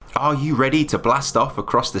Are you ready to blast off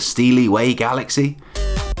across the Steely Way galaxy?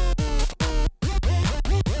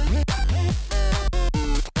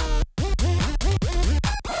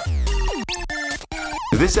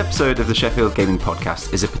 This episode of the Sheffield Gaming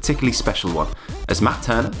Podcast is a particularly special one, as Matt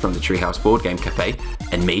Turner from the Treehouse Board Game Cafe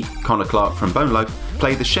and me, Connor Clark from Bone Loaf,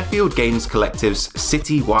 play the Sheffield Games Collective's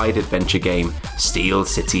city-wide adventure game, Steel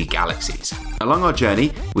City Galaxies. Along our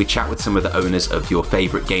journey, we chat with some of the owners of your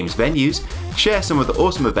favourite games venues, share some of the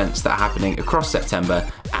awesome events that are happening across September,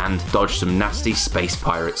 and dodge some nasty space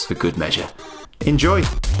pirates for good measure. Enjoy!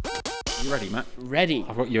 You ready, Matt? Ready.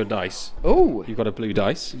 I've got your dice. Oh. You've got a blue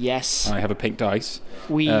dice. Yes. I have a pink dice.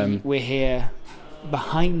 We're here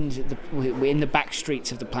we're in the back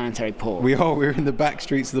streets of the Planetary Port. We're in the back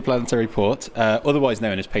streets of the Planetary Port, otherwise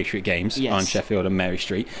known as Patriot Games, yes, on Sheffield and Mary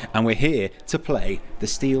Street, and we're here to play the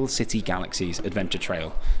Steel City Galaxies Adventure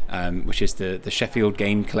Trail, which is the Sheffield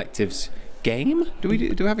Game Collective's game. Do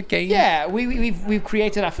we have a game? Yeah, we've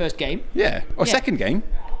created our first game. Yeah, or second game.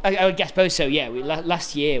 I guess both. So yeah,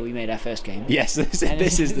 last year we made our first game. Yes,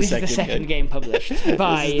 this is the second game published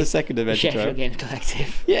by this is the second Adventure Sheffield Games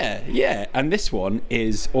Collective. Yeah, and this one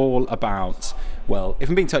is all about. Well, if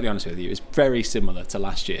I'm being totally honest with you, it's very similar to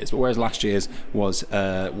last year's. But whereas last year's was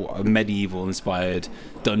a medieval-inspired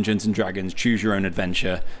Dungeons and Dragons, choose your own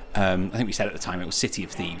adventure. I think we said at the time it was City of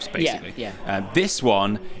Thieves, basically. Yeah. This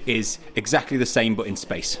one is exactly the same, but in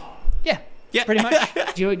space. Yeah, pretty much.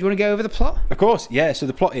 Do you want to go over the plot? Of course, yeah. So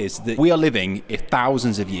the plot is that we are living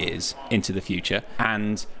thousands of years into the future,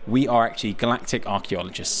 and we are actually galactic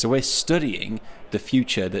archaeologists. So we're studying the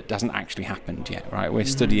future that hasn't actually happened yet, right? We're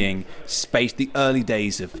studying space, the early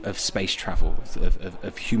days of space travel,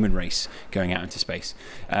 of human race going out into space.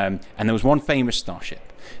 And there was one famous starship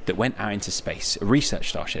that went out into space, a research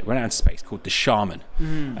starship, went out into space called the Shaman,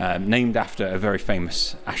 named after a very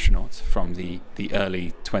famous astronaut from the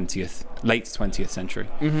late 20th century.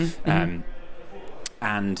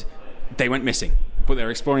 And they went missing. But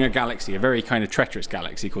they're exploring a galaxy, a very kind of treacherous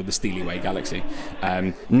galaxy called the Steely Way galaxy.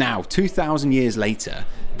 Now, 2,000 years later,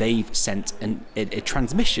 they've sent a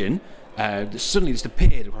transmission that suddenly just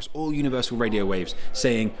appeared across all universal radio waves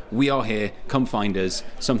saying, we are here, come find us,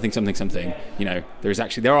 something. You know, there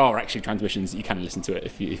are actually transmissions that you can listen to it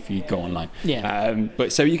if you go online. Yeah.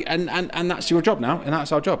 But so you and that's your job now, and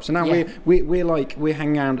that's our job. So now we're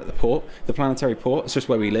hanging out at the port, the Planetary Port. It's just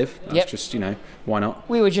where we live. That's just, why not?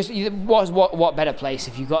 We were just what better place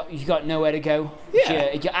if you got nowhere to go?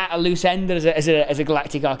 Yeah. You're at a loose end as a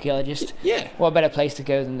galactic archaeologist. Yeah. What better place to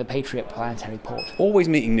go than the Patriot Planetary Port? Always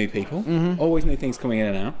meeting new people. Always new things coming in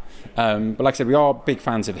and out. But like I said, we are big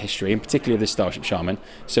fans of history, and particularly of this Starship Shaman.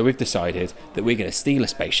 So we've decided that we're going to steal a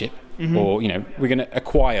spaceship, or we're going to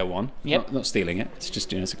acquire one. Yep. Not stealing it. It's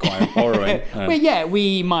just it's acquiring, borrowing.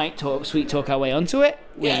 We might sweet talk our way onto it.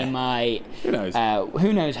 Yeah. We might. Who knows?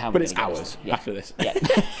 Who knows how? But it's ours after this.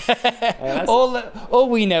 Yeah. All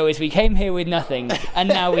we know is we came here with nothing, and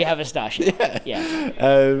now we have a starship. Yeah.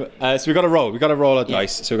 So we've got to roll. We've got to roll our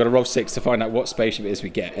dice. So we've got to roll 6 to find out what spaceship it is we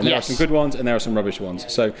get. And there are some good ones, and there are some rubbish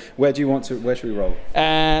ones. So where should we roll? Should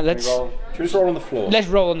we just roll on the floor? Let's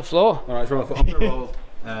roll on the floor. All right, let's roll on the floor. I'm going to roll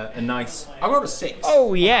a nice. I rolled a 6.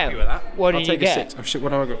 Oh yeah. I'm happy with that. What I'll did you take get? a 6. Oh shit! What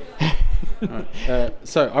do I got? Right.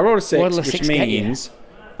 So I rolled a 6, which means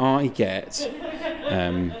I get.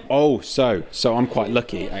 So I'm quite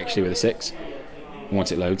lucky actually with a 6.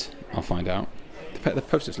 Once it loads, I'll find out. The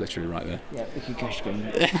poster's literally right there. Yeah, we can go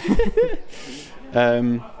screen.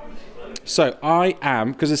 So I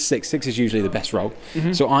am, because it's 6 is usually the best roll.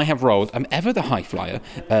 So I have rolled. I'm ever the high flyer.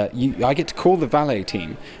 I get to call the valet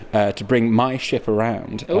team to bring my ship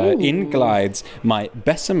around. In glides my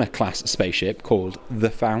Bessemer class spaceship called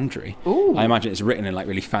the Foundry. Ooh. I imagine it's written in like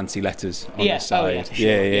really fancy letters on the side. Oh, yeah, for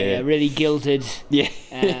sure. Yeah, really gilded. Yeah.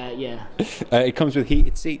 It comes with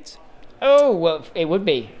heated seats. Oh well, it would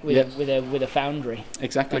be with a foundry.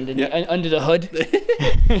 Exactly. Under the hood.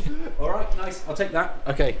 All right, nice. I'll take that.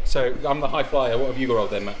 Okay, so I'm the high flyer. What have you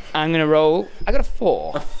rolled then, Matt? I'm gonna roll. I got a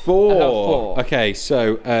 4. A 4. I got a 4. Okay,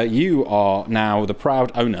 so you are now the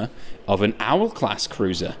proud owner of an Owl class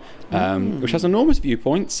cruiser, which has enormous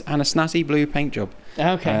viewpoints and a snazzy blue paint job.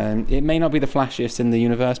 Okay. It may not be the flashiest in the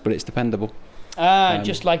universe, but it's dependable.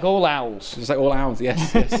 Just like all owls. Just like all owls,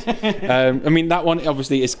 yes. I mean, that one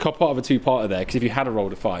obviously is part of a two-parter there, because if you had a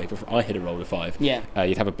roll of 5, if I had a roll of 5,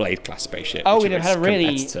 you'd have a Blade class spaceship. Oh, we'd have had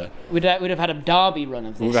we'd have had a derby run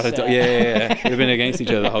of this. We'd have been against each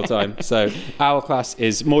other the whole time. So Owl class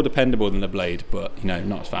is more dependable than the Blade, but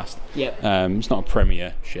not as fast. Yep. It's not a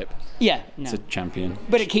premier ship. Yeah, no. It's a champion.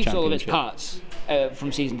 But it keeps all of its parts.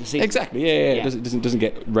 from season to season. Exactly. Yeah. It doesn't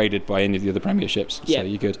get raided by any of the other premierships. Yeah. So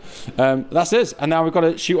you're good. That's us. And now we've got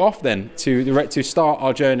to shoot off then to start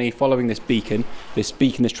our journey following this beacon, this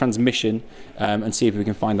transmission, and see if we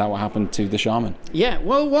can find out what happened to the shaman. Yeah.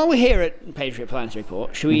 Well, while we're here at Patriot Planetary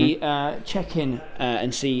Report, should we check in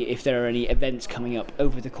and see if there are any events coming up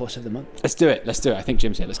over the course of the month? Let's do it. I think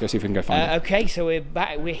Jim's here. Let's go see if we can go find it. Okay, so we're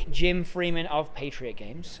back with Jim Freeman of Patriot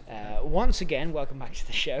Games. Once again, welcome back to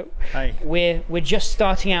the show. Hi. We're just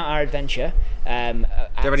starting out our adventure. Do you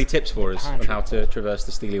have any tips for us on how to traverse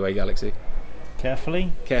the Steely Way Galaxy?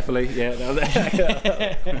 Carefully, yeah.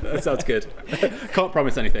 That sounds good. Can't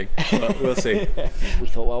promise anything, but we'll see. We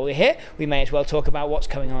thought while we're here, we may as well talk about what's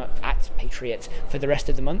coming on at Patriot for the rest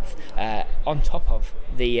of the month, on top of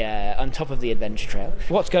the adventure trail.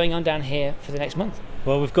 What's going on down here for the next month?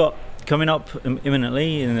 Well, we've got coming up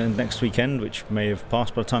imminently in the next weekend, which may have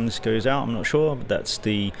passed by the time this goes out, I'm not sure, but that's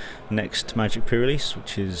the next Magic pre-release,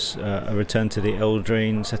 which is a return to the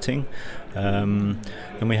Eldraine setting. And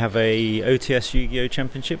we have a OTS Yu-Gi-Oh!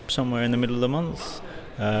 Championship somewhere in the middle of the month.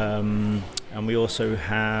 And we also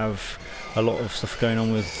have a lot of stuff going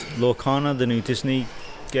on with Lorcana, the new Disney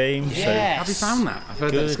game. Yes. So Have you found that? I've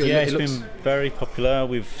heard that's good. Yeah, it's been very popular.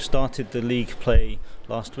 We've started the league play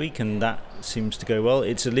last week, and that seems to go well.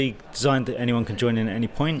 It's a league designed that anyone can join in at any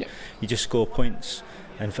point. You just score points,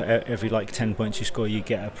 and for every 10 points you score, you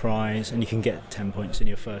get a prize, and you can get 10 points in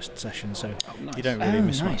your first session, so you don't really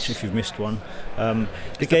miss much if you've missed one.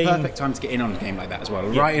 It's the perfect time to get in on a game like that as well.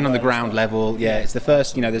 Right in on the ground level. Yeah, it's the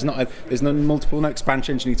first. There's no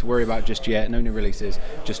expansions you need to worry about just yet. No new releases.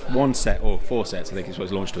 Just one set or 4 sets. I think is what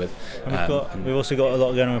it's launched with. And we've also got a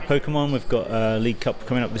lot going on with Pokemon. We've got a League Cup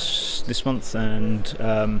coming up this month, and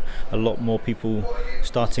a lot more people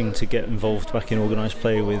starting to get involved back in organised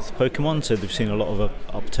play with Pokemon. So they've seen a lot of a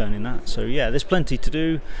upturn in that. So yeah, there's plenty to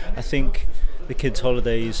do. I think the kids'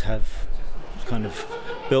 holidays have kind of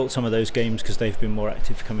built some of those games because they've been more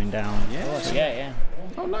active coming down. Yeah.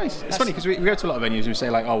 Oh, nice. It's funny because we go to a lot of venues and we say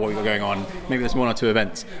what we got going on. Maybe there's 1 or 2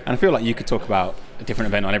 events, and I feel like you could talk about a different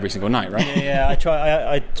event on every single night, right? Yeah.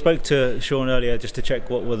 I spoke to Sean earlier just to check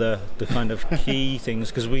what were the kind of key things,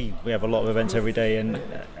 because we have a lot of events every day, and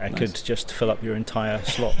I could just fill up your entire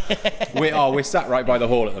slot. We're sat right by the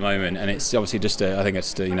hall at the moment, and it's obviously just a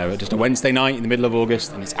Wednesday night in the middle of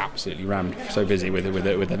August, and it's absolutely rammed. So busy with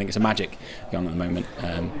I think it's a Magic going on at the moment.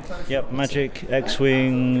 Magic,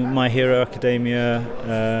 X-Wing, My Hero Academia.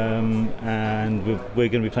 And we're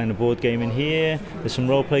going to be playing a board game in here. There's some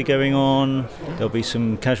role play going on. There'll be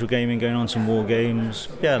some casual gaming going on, some war games.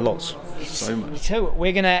 Yeah, lots. So much. So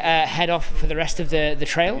we're going to head off for the rest of the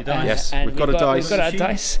trail. Yes, and we've got a dice. We've got our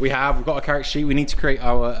dice. We've got a character sheet. We need to create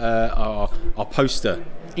our poster.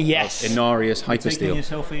 Yes. Inarius Hypersteel. Taking your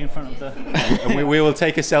selfie in front of the... And we will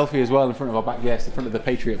take a selfie as well in front of our back. Yes, in front of the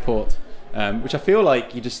Patriot Port. Which I feel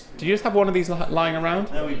like did you just have one of these lying around?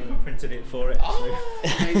 No, we printed it for it. I'll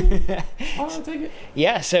take it.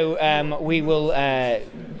 Yeah, so we will.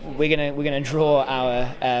 We're gonna draw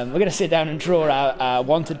our. We're gonna sit down and draw our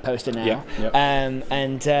wanted poster now. Yeah.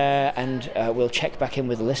 And we'll check back in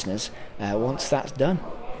with the listeners once that's done.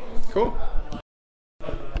 Cool.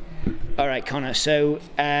 All right, Connor. So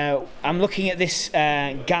I'm looking at this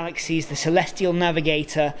Galaxies, the Celestial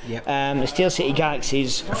Navigator, the Steel City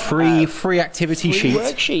Galaxies Free activity sheet.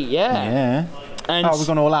 Worksheet, yeah. And we're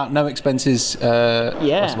going all out. No expenses. What's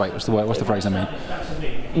the word? What's the phrase I mean?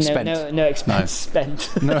 Spent. No expense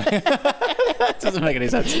spent. No, doesn't make any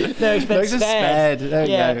sense. No expense spared.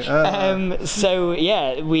 There you go. So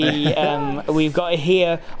yeah, we've got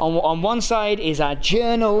here on one side is our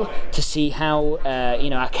journal to see how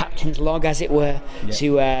our captain's log, as it were, to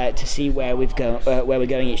see where we're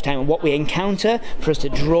going each time and what we encounter, for us to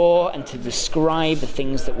draw and to describe the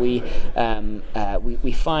things that we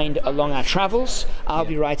find along our travels. I'll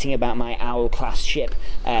be writing about my Owl class ship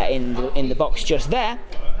in the box just there.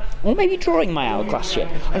 Or maybe drawing my Hourglass ship.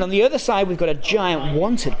 And on the other side, we've got a giant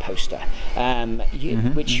wanted poster,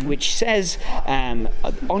 which says, on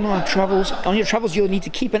your travels, you'll need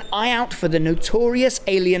to keep an eye out for the notorious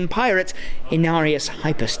alien pirate Inarius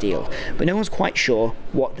Hypersteel. But no one's quite sure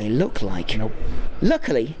what they look like. Nope.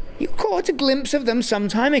 Luckily, you caught a glimpse of them some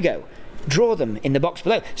time ago. Draw them in the box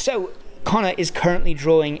below. So Connor is currently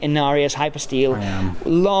drawing Inarius Hypersteel. I am.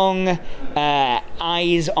 Long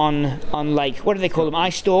eyes on like, what do they call them?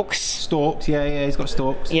 Eye stalks. Stalks, yeah, he's got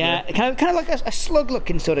stalks. Yeah, kind of like a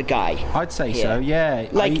slug-looking sort of guy. I'd say so, yeah.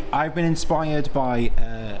 Like, I've been inspired by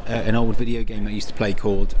an old video game I used to play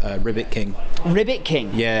called Ribbit King. Ribbit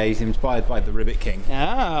King. Yeah, he's inspired by the Ribbit King.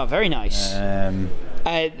 Ah, very nice.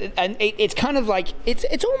 And it's kind of like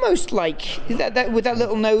it's almost like that with that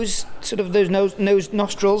little nose, sort of those nose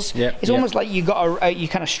nostrils. Yeah, it's almost like you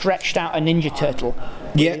kind of stretched out a Ninja Turtle.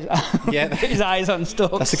 Yeah. His eyes on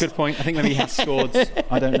stalks. That's a good point. I think maybe he has swords.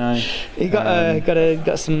 I don't know. He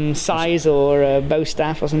got some size or a bow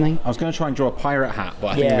staff or something. I was going to try and draw a pirate hat, but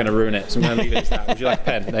I think I'm going to ruin it, so I'm going to leave it as that. Would you like a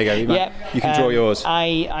pen? There you go. You can draw yours.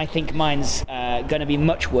 I think mine's going to be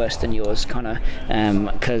much worse than yours, Connor,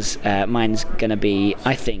 because mine's going to be,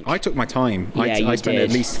 I think... I took my time. Yeah, I spent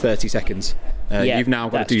at least 30 seconds. You've now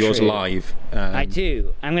got to do yours live. I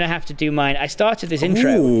do. I'm going to have to do mine. I started this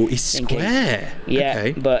intro. Ooh, he's square. Yeah,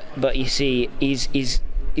 okay. but you see,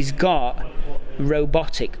 he's got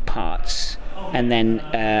robotic parts, and then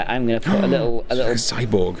I'm going to put a little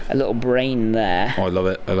cyborg, a little brain there. Oh, I love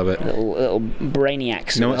it. Little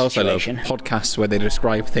brainiac. You know what else situation. I love? Podcasts where they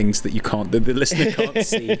describe things that the listener can't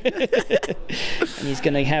see. And he's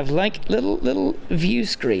going to have like little view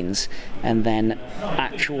screens, and then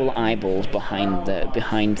actual eyeballs behind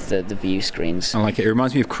the view screens. I like it. It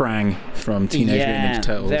reminds me of Krang from Teenage Mutant Ninja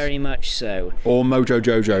Turtles. Very much so. Or Mojo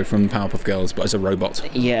Jojo from Powerpuff Girls, but as a robot.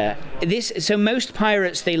 Yeah. So most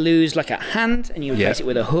pirates, they lose like a hand, and you replace it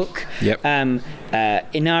with a hook. Yep.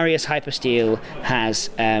 Inarius Hypersteel has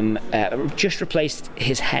just replaced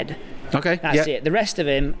his head. Okay. That's it. The rest of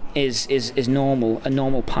him is a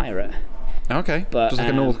normal pirate. Okay. But just like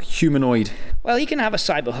a normal humanoid. Well, he can have a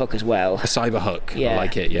cyber hook as well. A cyber hook. Yeah. I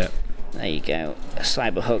like it. Yeah. There you go. A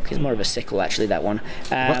cyber hook is more of a sickle, actually. That one.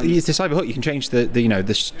 Well, it's the cyber hook. You can change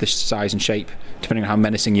the size and shape depending on how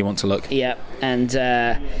menacing you want to look. Yeah, and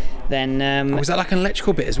then. Is that like an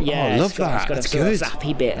electrical bit as well? Yeah, I love that. That's good.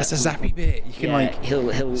 Zappy bit. That's a zappy bit. You can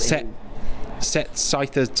he'll set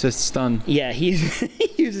Scyther to stun. Yeah, he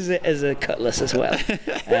uses it as a cutlass as well,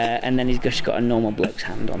 and then he's just got a normal bloke's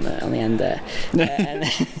hand on the end there.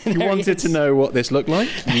 If you wanted to know what this looked like,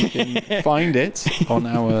 you can find it on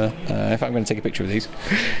our. In fact, I'm going to take a picture of these.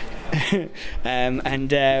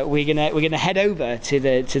 And we're gonna head over to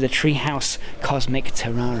the Treehouse Cosmic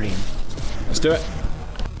Terrarium. Let's do it.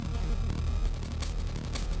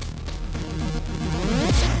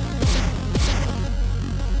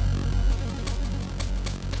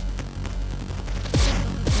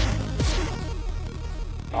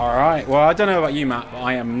 All right. Well, I don't know about you, Matt, but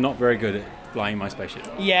I am not very good at flying my spaceship.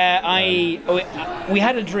 Yeah, we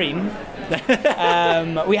had a dream.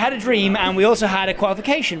 We had a dream, and we also had a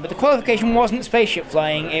qualification. But the qualification wasn't spaceship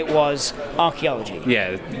flying; it was archaeology.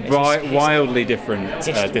 Yeah, wildly different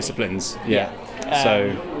disciplines. Yeah.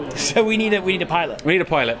 So we need a pilot. We need a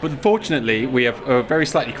pilot, but unfortunately, we have very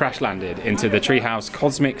slightly crash landed into the Treehouse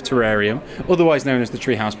Cosmic Terrarium, otherwise known as the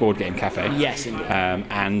Treehouse Board Game Cafe. Yes, indeed.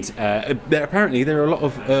 And apparently, there are a lot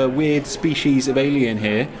of weird species of alien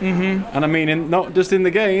here, and I mean, not just in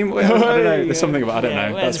the game. I don't know. There's something about I don't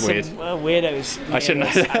know. That's weird. Weirdos. I shouldn't.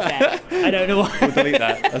 I don't know why. We'll delete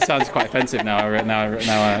that. That sounds quite offensive now. Now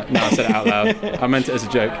I said it out loud. I meant it as a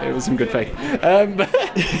joke. It was some good faith.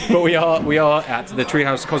 But we are at the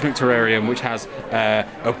Treehouse Cosmic Terrarium, which has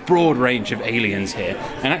a broad range of aliens here.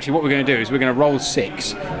 And actually, what we're going to do is we're going to roll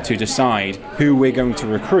 6 to decide who we're going to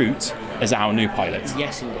recruit as our new pilots.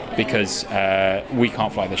 Yes, indeed. Because we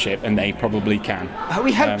can't fly the ship, and they probably can.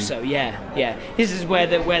 We hope so. Yeah. This is where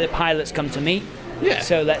the pilots come to meet. Yeah.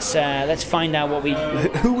 So let's find out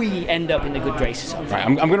who we end up in the good graces of. Right,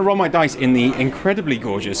 I'm going to roll my dice in the incredibly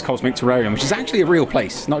gorgeous Cosmic Terrarium, which is actually a real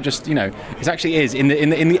place, not just it actually is in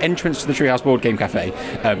the entrance to the Treehouse Board Game Cafe.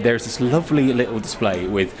 There's this lovely little display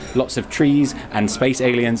with lots of trees and space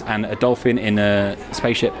aliens and a dolphin in a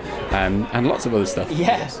spaceship and lots of other stuff.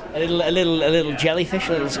 Yes, a little jellyfish,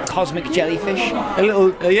 a little cosmic jellyfish. A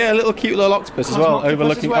little cute little octopus as well,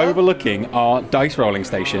 overlooking our dice rolling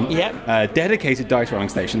station. Yep. Dedicated dice rolling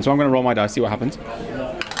station. So I'm going to roll my dice, see what happens.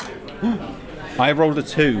 I have rolled a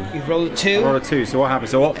 2. You've rolled a 2? I rolled a 2, so what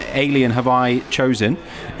happens? So what alien have I chosen?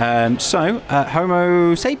 Homo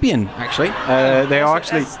sapien, actually. They are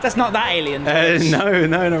actually... That's not that alien. No,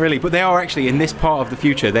 not really. But they are actually, in this part of the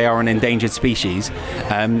future, they are an endangered species.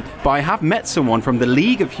 But I have met someone from the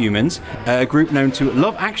League of Humans, a group known to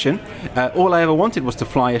love action. All I ever wanted was to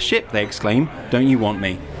fly a ship, they exclaim. Don't you want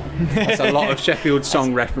me? That's a lot of Sheffield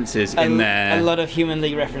song references in there. A lot of Human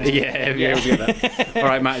League references. Yeah. We'll get that. All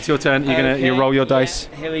right, Matt, it's your turn. You roll your dice.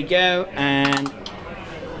 Here we go, and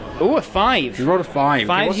a 5. You rolled a 5.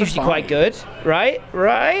 5's usually quite good,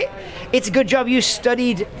 right? It's a good job you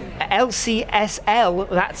studied LCSL,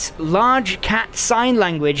 that's Large Cat Sign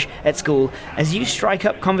Language, at school, as you strike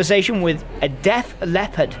up conversation with a deaf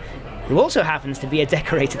leopard who also happens to be a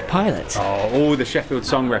decorated pilot. Oh, all the Sheffield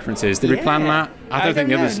song references. Did we plan that? I don't think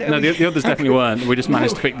the know. others. No, the others definitely weren't. We just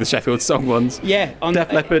managed to pick the Sheffield song ones. Yeah, on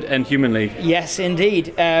Def Leppard and Human League. Yes,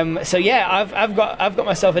 indeed. So yeah, I've got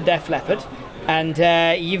myself a Def Leppard, and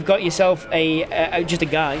you've got yourself just a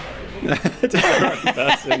guy.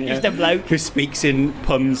 Person, Just a bloke who speaks in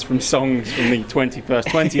puns from songs from the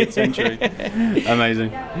 20th century.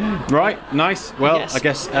 Amazing. Right, nice. Well, Yes. I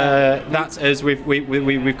guess that's as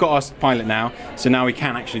we've got our pilot now, so now we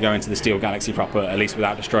can actually go into the Steel Galaxy proper, at least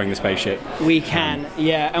without destroying the spaceship. We can,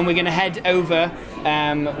 yeah, and we're going to head over.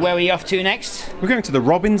 Where are we off to next? We're going to the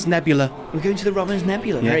Robbins Nebula. We're going to the Robbins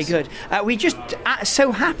Nebula. Yes. Very good. We just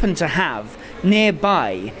so happen to have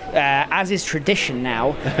nearby, as is tradition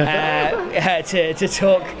now, to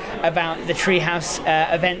talk about the Treehouse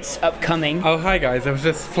events upcoming. Oh, hi guys. I was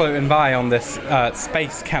just floating by on this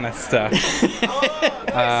space canister.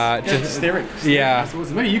 Steering. Yeah.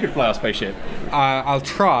 Maybe you could fly our spaceship. I'll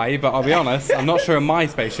try, but I'll be honest, I'm not sure my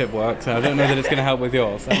spaceship works, and I don't know that it's going to help with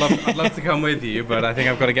yours. I'd love to come with you, but I think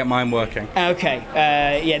I've got to get mine working. Okay,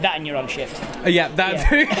 yeah, that and you're on shift. Yeah, that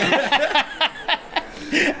too.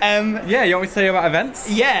 Yeah, you want me to tell you about events?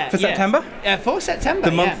 Yeah. For September? For September,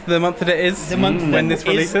 The month that it is. The month when that this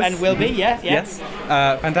releases. is and will be, yeah. Yes,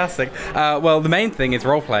 fantastic. Well, the main thing is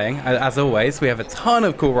role-playing. As always, we have a ton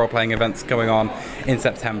of cool role-playing events going on in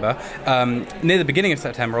September. Near the beginning of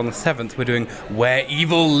September, on the 7th, we're doing Where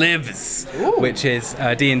Evil Lives, which is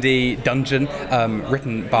a D&D dungeon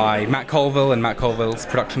written by Matt Colville and Matt Colville's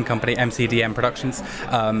production company, MCDM Productions.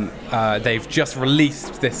 They've just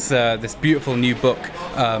released this beautiful new book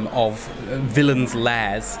of villains'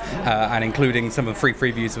 lairs, and including some of the free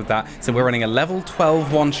previews with that. So we're running a level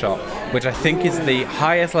 12 one-shot, which I think is the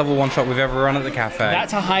highest level one-shot we've ever run at the cafe.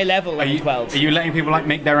 That's a high level, level 12. Are you letting people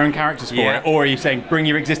make their own characters for it, or are you saying bring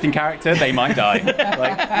your existing character? They might die.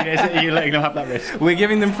 Are you letting them have that risk? We're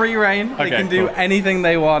giving them free reign. They Okay, can do cool. anything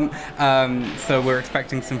they want. So we're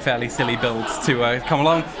expecting some fairly silly builds to come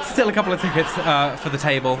along. Still a couple of tickets for the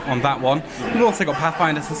table on that one. We've also got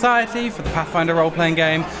Pathfinder Society for the Pathfinder role-playing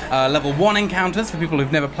game. Level 1 encounters for people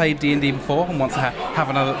who've never played D&D before and want to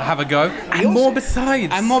have a go. And more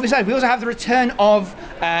besides. We also have the return of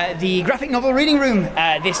the graphic novel reading room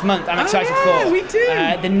this month. I'm excited for. We do.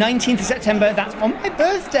 The 19th of September. That's on my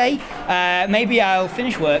birthday. Maybe I'll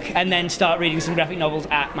finish work and then start reading some graphic novels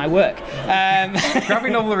at my work.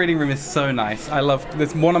 Graphic novel reading room is so nice. I love.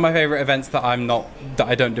 It's one of my favorite events that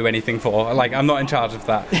I don't do anything for. Like, I'm not in charge of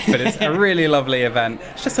that, but it's a really lovely event.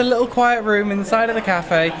 It's just a little quiet room inside of the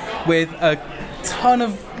cafe with a ton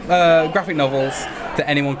of graphic novels that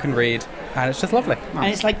anyone can read. And it's just lovely. And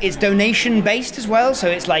it's donation based as well, so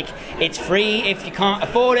it's free if you can't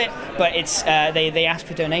afford it, but it's they ask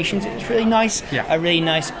for donations. It's really nice. Yeah. A really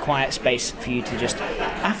nice quiet space for you to just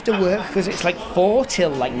after work, because it's 4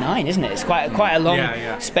 till 9, isn't it? It's quite a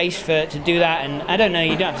long space to do that. And I don't know,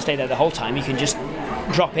 you don't have to stay there the whole time. You can just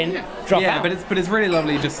drop out. but it's really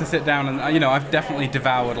lovely just to sit down and I've definitely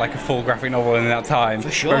devoured a full graphic novel in that time. For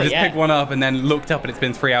sure, where I just picked one up and then looked up and it's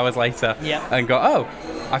been 3 hours later. Yeah. And go, oh,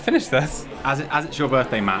 I finished this. As it's your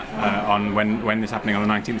birthday, Matt, on when this is happening on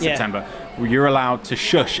the 19th of Yeah. September, you're allowed to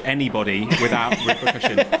shush anybody without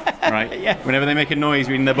repercussion, right? Yeah. Whenever they make a noise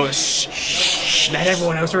reading their book, shh, let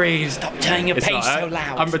everyone else read. Stop turning your page so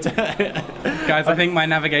loud. Guys, I think my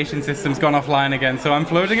navigation system's gone offline again, so I'm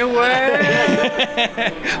floating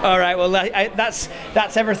away. All right, well, that's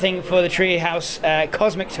everything for the Treehouse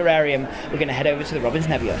Cosmic Terrarium. We're going to head over to the Robbins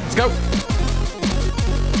Nebula. Let's go.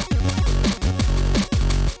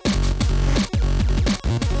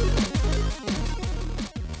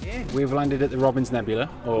 We've landed at the Robbins Nebula,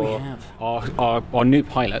 We have. Our new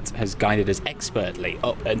pilot has guided us expertly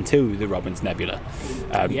up into the Robbins Nebula,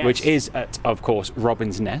 Yes. which is at, of course,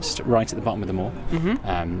 Robbins Nest, right at the bottom of the moor.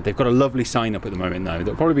 Mm-hmm. They've got a lovely sign up at the moment, though.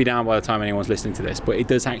 They'll probably be down by the time anyone's listening to this, but it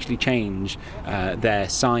does actually change their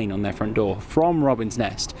sign on their front door from Robbins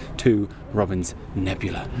Nest to Robbins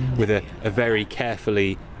Nebula, with a very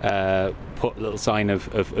carefully put little sign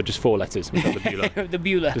of just 4 letters. We've got the Beulah. The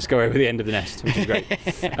Beulah. Just go over the end of the nest, which is great.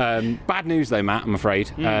 Bad news though, Matt, I'm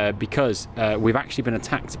afraid, because we've actually been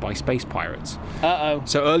attacked by space pirates. Uh-oh.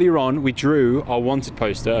 So earlier on, we drew our wanted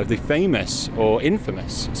poster of the famous or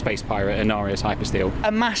infamous space pirate Anarius Hypersteel.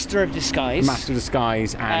 A master of disguise. Master of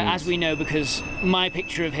disguise, and as we know, because my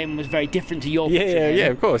picture of him was very different to your picture of yeah,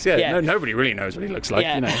 him. of course, yeah. Yeah. No, nobody really knows what he looks like.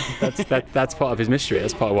 Yeah. That's part of his mystery.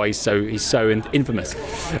 That's part of why he's so infamous.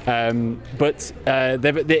 But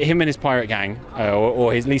him and his pirate gang,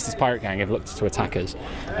 or at least his pirate gang, have looked to attack us.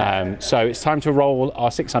 So it's time to roll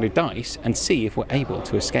our 600 dice and see if we're able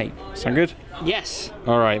to escape. Sound good? Yes.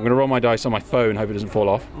 All right, I'm going to roll my dice on my phone. Hope it doesn't fall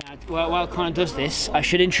off. while Connor does this, I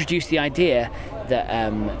should introduce the idea that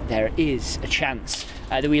there is a chance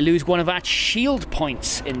that we lose one of our shield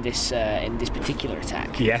points in this particular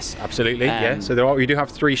attack. Yes, absolutely. So we do have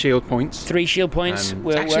 3 shield points. 3 shield points.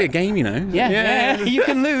 It's actually a game, you know. Yeah. You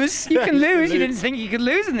can lose. You can lose. You didn't think you could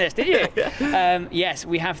lose in this, did you? Yes,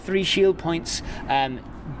 we have 3 shield points.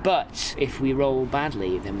 But if we roll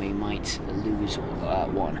badly, then we might lose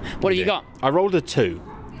 1. What have you got? I rolled a 2.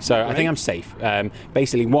 So I think I'm safe.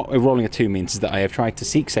 Basically, what rolling a 2 means is that I have tried to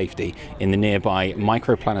seek safety in the nearby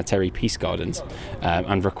microplanetary peace gardens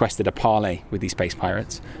and requested a parley with these space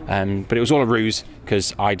pirates. But it was all a ruse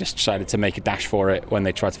because I just decided to make a dash for it when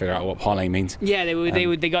they tried to figure out what parley means. Yeah,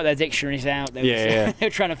 they got their dictionaries out. They were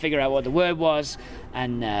trying to figure out what the word was,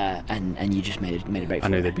 and you just made a break for it. I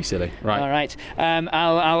knew they'd be silly. Right. All right.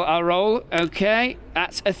 I'll roll. Okay,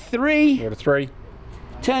 that's a 3. We got a 3.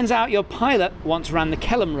 Turns out your pilot once ran the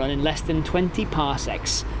Kellum run in less than 20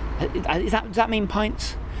 parsecs. Does that mean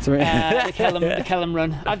pints? The Kellum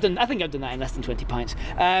run. I think I've done that in less than 20 pints.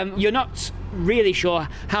 You're not really sure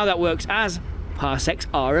how that works, as parsecs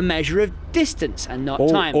are a measure of distance and not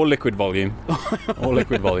time. Or liquid volume.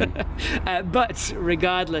 But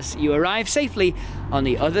regardless, you arrive safely on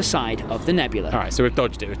the other side of the nebula. All right, so we've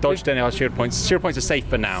dodged it. We've dodged any of our shield points. Shield points are safe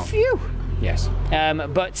for now. Phew. Yes.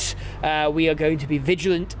 But we are going to be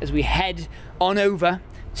vigilant as we head on over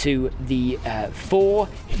to the 4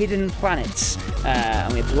 hidden planets,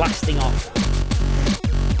 and we're blasting off.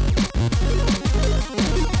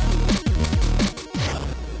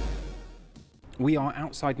 We are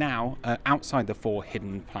outside now, outside the 4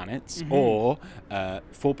 hidden planets, or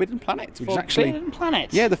Forbidden Planets, which is actually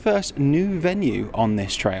the first new venue on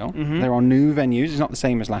this trail. There are new venues. It's not the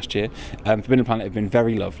same as last year. Forbidden Planet have been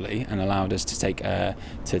very lovely and allowed us to take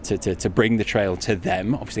to bring the trail to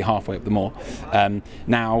them, obviously halfway up the moor.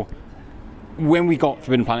 Now, when we got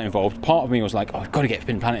Forbidden Planet involved, part of me was like, I've got to get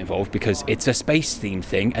Forbidden Planet involved because it's a space-themed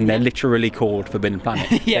thing and they're literally called Forbidden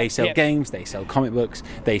Planet. They sell games, they sell comic books,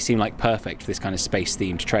 they seem like perfect for this kind of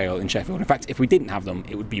space-themed trail in Sheffield. In fact, if we didn't have them,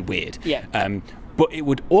 it would be weird. But it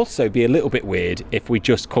would also be a little bit weird if we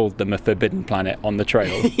just called them a Forbidden Planet on the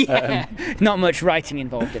trail. Not much writing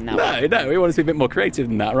involved in that. No, we want to be a bit more creative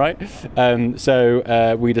than that, right?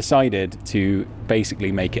 So we decided to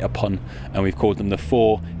basically make it a pun, and we've called them the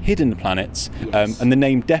 4 Hidden Planets. And the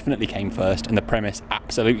name definitely came first, and the premise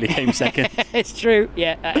absolutely came second. It's true.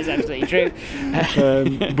 Yeah, that is absolutely true.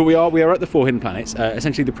 But we are at the 4 Hidden Planets.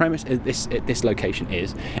 Essentially, the premise at this location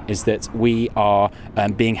is that we are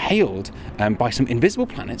being hailed by some invisible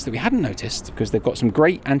planets that we hadn't noticed because they've got some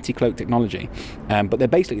great anti-cloak technology, but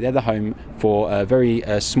they're the home for a very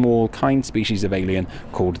small kind species of alien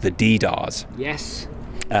called the D-Dars. Yes.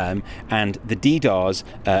 And the D-Dars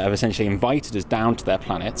have essentially invited us down to their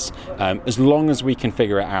planets as long as we can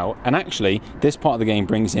figure it out. And actually, this part of the game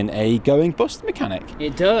brings in a going bust mechanic.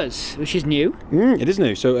 It does, which is new. It is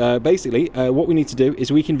new. So basically, what we need to do is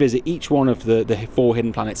we can visit each one of the 4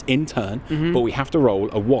 hidden planets in turn, but we have to roll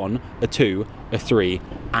a 1, a 2, a 3,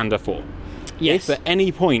 and a 4. Yes. If at any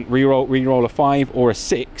point we roll a 5 or a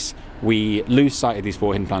 6, we lose sight of these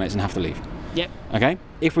 4 hidden planets and have to leave. Yep. Okay.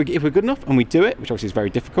 If we're good enough and we do it, which obviously is very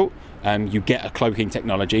difficult, you get a cloaking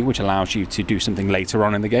technology which allows you to do something later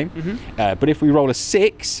on in the game. But if we roll a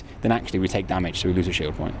 6, then actually we take damage, so we lose a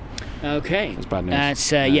shield point. Okay. That's bad news.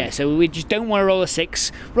 So we just don't want to roll a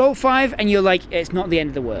 6. Roll 5 and you're like, it's not the end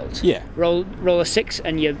of the world. Yeah. Roll a 6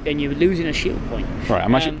 and you're losing a shield point. Right.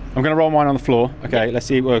 I'm going to roll mine on the floor. Okay. Let's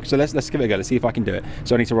see. So let's give it a go. Let's see if I can do it.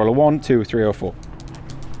 So I need to roll a 1, 2, 3, or 4.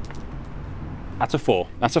 That's a 4.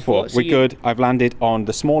 So we're good. I've landed on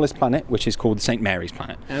the smallest planet, which is called the St. Mary's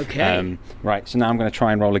planet. Okay. Right, so now I'm going to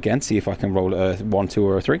try and roll again, see if I can roll a 1, 2,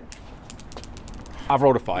 or a 3. I've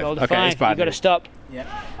rolled a 5. Rolled a 5. It's bad. You've got to stop. Yeah.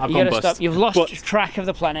 You've got to stop. You've lost track of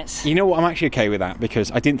the planets. You know what? I'm actually okay with that because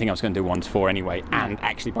I didn't think I was going to do 1 to 4 anyway. And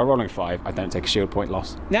actually, by rolling a 5, I don't take a shield point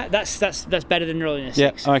loss. No, that's better than rolling a 6.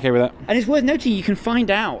 Yeah, I'm okay with that. And it's worth noting you can find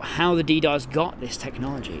out how the D-Dars got this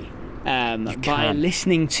technology by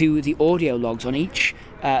listening to the audio logs on each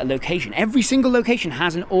location. Every single location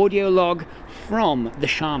has an audio log from the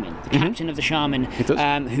shaman, the captain of the shaman,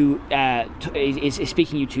 who is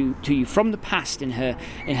speaking to you from the past in her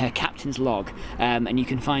captain's log, and you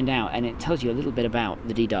can find out, and it tells you a little bit about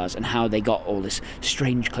the D-Dars and how they got all this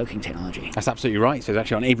strange cloaking technology. That's absolutely right. So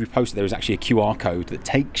actually on every poster there is actually a QR code that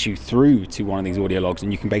takes you through to one of these audio logs,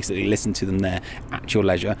 and you can basically listen to them there at your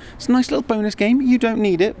leisure. It's a nice little bonus game. You don't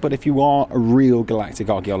need it, but if you are a real galactic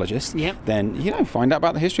archaeologist, then find out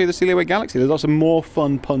about the history of the Sealy Galaxy. There's lots of more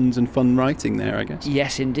fun puns and fun writing there, I guess.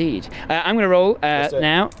 Yes, indeed. I'm going to roll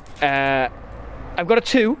now. I've got a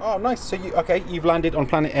 2. Oh, nice. So you've landed on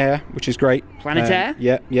planet Air, which is great. Planet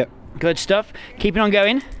Air? Yep. Good stuff. Keeping on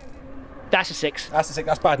going. That's a 6.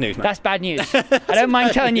 That's bad news, man. That's bad news. I don't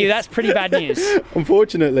mind telling you, that's pretty bad news.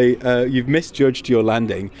 Unfortunately, you've misjudged your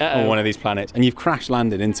landing Uh-oh. on one of these planets, and you've crash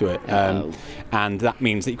landed into it. And that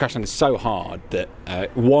means that you crash landed so hard that,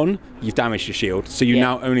 1, you've damaged your shield, so you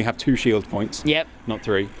now only have 2 shield points, Yep. not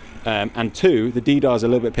 3. And 2, the DDAR's a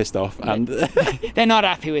little bit pissed off, and They're not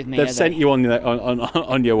happy with me. they've sent you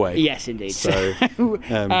on your way. Yes, indeed. So,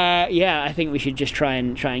 I think we should just try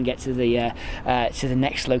and get to the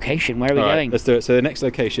next location. Where are we going? Let's do it. So the next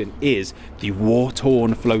location is the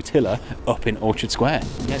war-torn flotilla up in Orchard Square.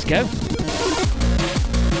 Let's go.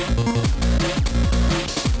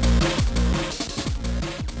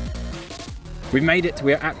 We've made it.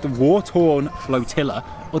 We're at the war-torn flotilla,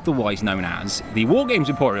 otherwise known as the War Games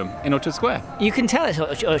Emporium in Orchard Square. You can tell it's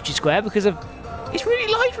Orchard Square because of. It's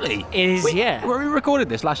really lively. It is, yeah. We recorded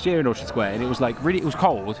this last year in Orchard Square, and it was it was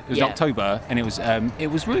cold. It was October, and it was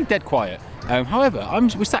really dead quiet. However,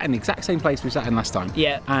 we sat in the exact same place we sat in last time.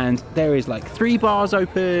 Yeah. And there is 3 bars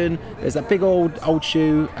open. There's that big old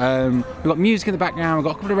shoe. We've got music in the background. We've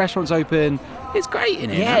got a couple of restaurants open. It's great in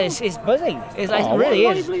here. Yeah, it's buzzing. It really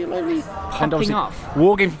is. Lively. And Popping off.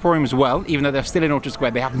 War Games Emporium as well, even though they're still in Orchard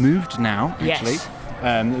Square, they have moved now, actually. Yes.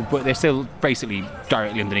 But they're still basically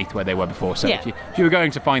directly underneath where they were before. So Yeah. if you were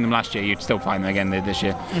going to find them last year, you'd still find them again this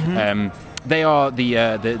year. Mm-hmm. They are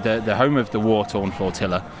the home of the war-torn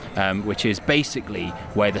flotilla, which is basically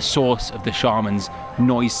where the source of the shaman's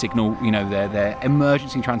noise signal, their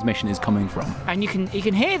emergency transmission is coming from. And you can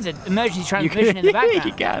hear the emergency transmission in the background.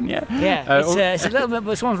 You can, yeah. Yeah, it's a little bit,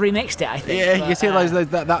 but someone's remixed it, I think. Yeah, but, you see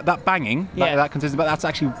that banging, Yeah. that consists, but that's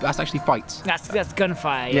actually fights. That's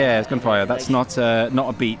gunfire. Yeah, it's gunfire. That's not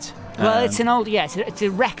a beat. Well, it's an old, it's a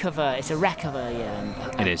wreck of a, It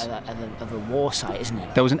is. of a war site, isn't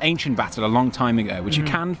it? There was an ancient battle a long time ago, which you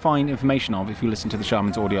can find information of if you listen to the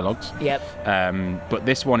Shaman's audio logs. Yep. But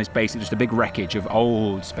this one is basically just a big wreckage of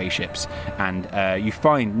old spaceships, and you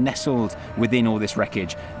find nestled within all this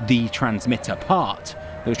wreckage the transmitter part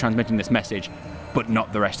that was transmitting this message, but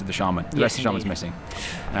not the rest of the shaman. The rest of the shaman's missing.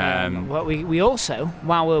 Well, we also,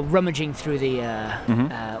 while we're rummaging through the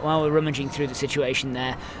situation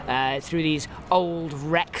there, through these old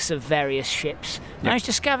wrecks of various ships, managed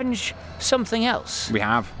to scavenge something else. We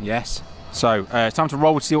have, yes. So it's time to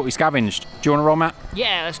roll to see what we scavenged. Do you want to roll, Matt?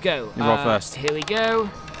 Yeah, let's go. You roll first. Here we go.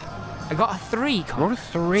 I got a 3. Colin. Roll a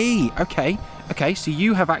 3. Okay, so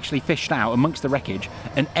you have actually fished out amongst the wreckage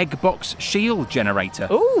an egg box shield generator.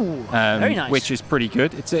 Ooh, very nice. Which is pretty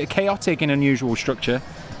good. It's a chaotic and unusual structure.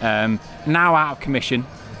 Now out of commission.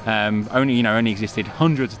 Only existed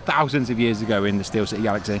hundreds, thousands of years ago in the Steel City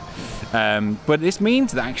Galaxy. But this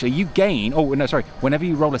means that actually you gain. Whenever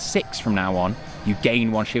you roll a 6 from now on, you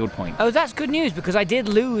gain 1 shield point. Oh, that's good news because I did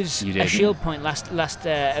lose a shield point last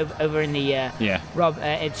over in the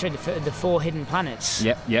the 4 hidden planets.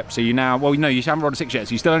 Yep. So you now, you haven't rolled a 6 yet,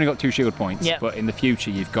 so you still only got 2 shield points. Yep. But in the future,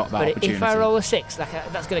 you've got that but opportunity. If I roll a 6,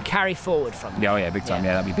 that's going to carry forward from me. Oh yeah, big time.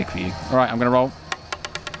 Yeah, that'd be big for you. All right, I'm going to roll.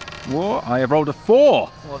 Whoa, I have rolled a 4.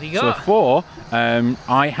 What have you got? So a 4,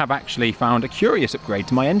 I have actually found a curious upgrade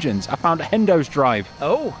to my engines. I found a Hendo's drive.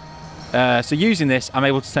 Oh. So using this, I'm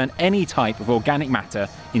able to turn any type of organic matter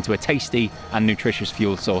into a tasty and nutritious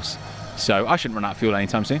fuel source. So I shouldn't run out of fuel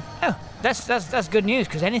anytime soon. Oh, that's good news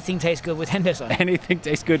because anything tastes good with Hendos on. Anything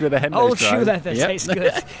tastes good with a Hendo's Old drive. shoe leather tastes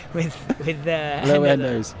good with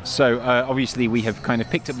Hendos. So obviously we have kind of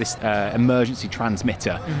picked up this emergency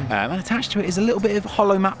transmitter, and attached to it is a little bit of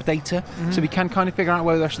hollow map data, so we can kind of figure out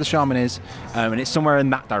where the rest of the shaman is, and it's somewhere in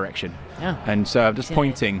that direction. Yeah. And so I'm just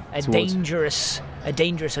pointing a towards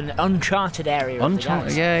dangerous and uncharted area. Of the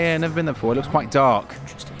galaxy. Yeah, never been there before. It looks quite dark.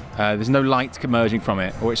 Interesting. There's no light emerging from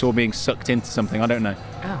it, or it's all being sucked into something. I don't know.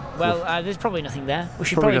 Oh, well, there's probably nothing there. We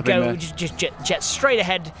should Probably probably go just jet straight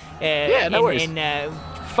ahead. No worries.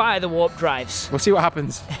 Fire the warp drives. We'll see what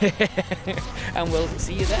happens. And we'll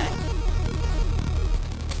see you there.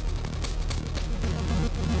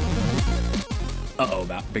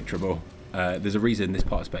 That big trouble. There's a reason this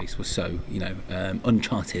part of space was so,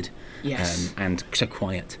 uncharted, yes, and so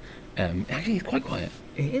quiet. Actually, it's quite quiet.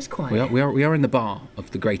 It is quiet. We are in the bar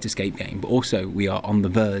of the Great Escape game, but also we are on the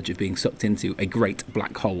verge of being sucked into a great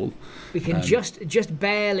black hole. We can just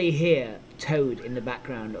barely hear Toad in the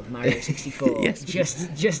background of Mario 64. Yes.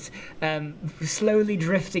 Just slowly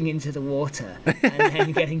drifting into the water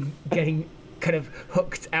and then getting kind of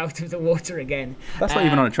hooked out of the water again. That's not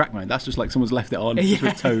even on a track mode. That's just like someone's left it on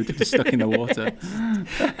with Toad just stuck in the water.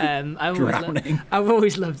 Drowning. I've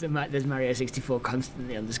always loved that there's Mario 64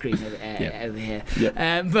 constantly on the screen over here.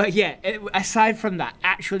 Yep. But yeah, aside from that,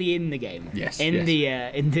 actually in the game,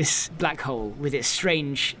 in this black hole with its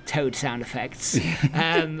strange Toad sound effects,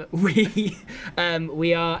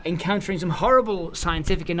 we are encountering some horrible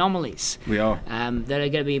scientific anomalies. We are. That are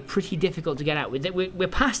going to be pretty difficult to get out. We're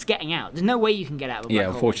past getting out. There's no way you can get out of a black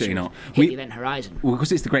hole. Unfortunately not. Hit the event horizon. Well,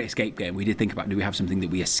 because it's the Great Escape game, we did think about, do we have something that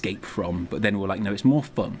we escape from? But then we're like, no, it's more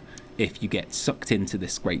fun if you get sucked into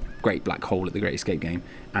this great black hole at the Great Escape game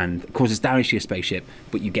and it causes damage to your spaceship,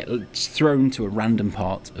 but you get thrown to a random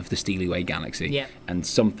part of the Steelyway Galaxy, and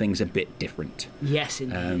something's a bit different. Yes,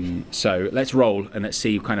 indeed. So let's roll and let's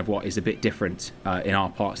see kind of what is a bit different in our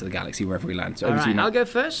parts of the galaxy wherever we land. So all right, I'll go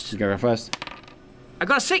first. You go first. I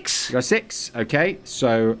got a 6. You got a 6. Okay,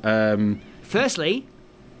 so firstly,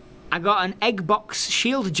 I got an egg box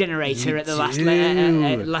shield generator at the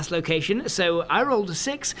last location, so I rolled a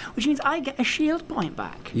 6, which means I get a shield point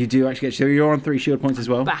back. You do actually get. So you're on 3 shield points as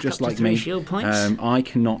well, back just up like to 3 me. Shield points. I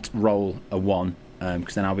cannot roll a 1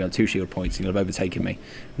 because then I'll be on 2 shield points and you'll have overtaken me,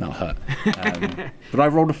 and that'll hurt. But I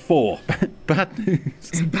rolled a 4. Bad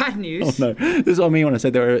news. Bad news. Oh no, this is what I mean when I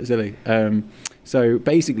said they were silly. So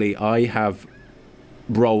basically, I have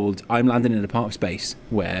rolled. I'm landing in a part of space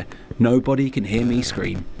where nobody can hear me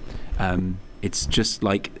scream. It's just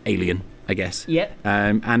like Alien, I guess. Yep.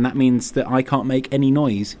 And that means that I can't make any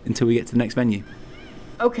noise until we get to the next venue.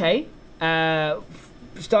 Okay.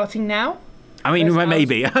 Starting now? I mean,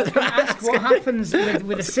 maybe. I was going to ask what happens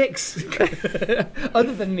with a 6,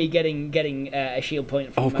 other than me getting a shield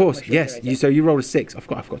point. From of course, yes. Generator. So you rolled a 6. I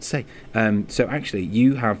forgot to say. So actually,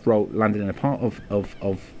 you have landed in a part of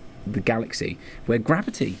the galaxy where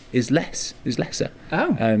gravity is lesser.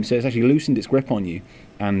 Oh. So it's actually loosened its grip on you.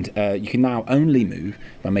 And you can now only move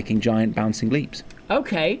by making giant bouncing leaps.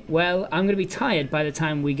 Okay, well, I'm going to be tired by the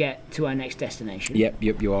time we get to our next destination.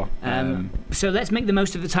 Yep, you are. So let's make the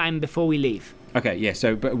most of the time before we leave. Okay, yeah,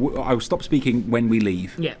 so but I'll stop speaking when we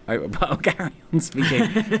leave. Yeah. But I'll carry on speaking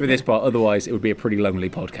with this part, otherwise it would be a pretty lonely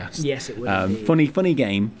podcast. Yes, it would. Funny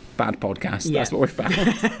game, bad podcast. Yeah. That's what we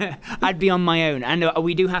found. I'd be on my own, and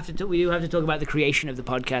we do have to talk about the creation of the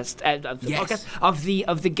podcast,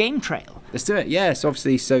 of the game trail. Let's do it. Yeah. So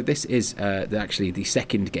obviously, this is actually the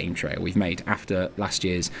second game trail we've made after last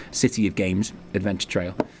year's City of Games adventure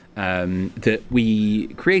trail. That we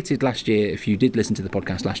created last year. If you did listen to the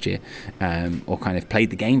podcast last year, or kind of played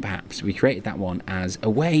the game perhaps, we created that one as a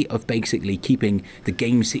way of basically keeping the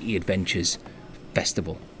Game City Adventures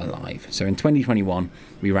Festival alive. So in 2021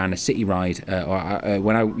 we ran a city ride,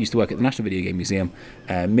 when I used to work at the National Video Game Museum,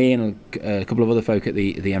 me and a couple of other folk at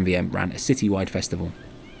the MVM ran a citywide festival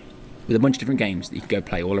with a bunch of different games that you can go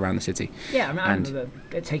play all around the city. Yeah, I remember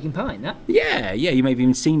taking part in that. Yeah, you may have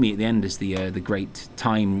even seen me at the end as the great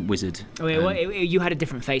time wizard. Oh, you had a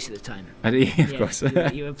different face at the time. Of course.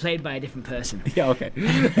 You were played by a different person. Yeah, okay.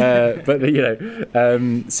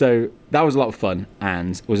 So that was a lot of fun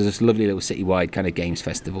and was this lovely little citywide kind of games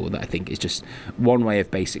festival that I think is just one way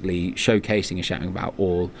of basically showcasing and shouting about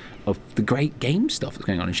all of the great game stuff that's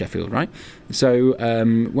going on in Sheffield, right? So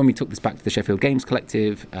when we took this back to the Sheffield Games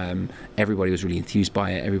Collective, everybody was really enthused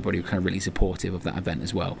by it. Everybody was kind of really supportive of that event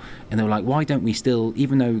as well. And they were like, why don't we still,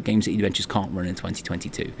 even though Game City Adventures can't run in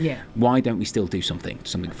 2022, why don't we still do something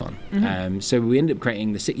fun? Mm-hmm. So we ended up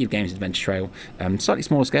creating the City of Games Adventure Trail, slightly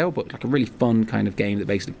smaller scale, but like a really fun kind of game that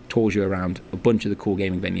basically tours you around a bunch of the cool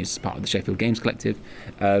gaming venues as part of the Sheffield Games Collective.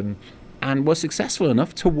 And was successful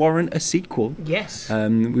enough to warrant a sequel. Yes.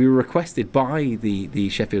 We were requested by the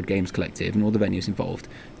Sheffield Games Collective and all the venues involved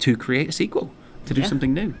to create a sequel, to do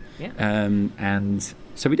something new. Yeah. And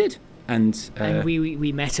so we did. And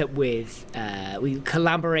we met up with, we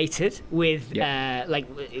collaborated with,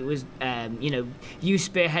 it was, you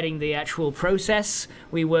spearheading the actual process.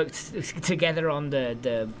 We worked together on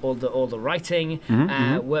all the writing.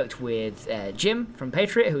 Worked with Jim from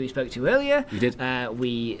Patriot, who we spoke to earlier. We did.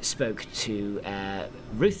 We spoke to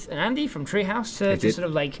Ruth and Andy from Treehouse to sort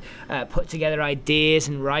of put together ideas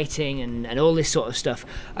and writing and all this sort of stuff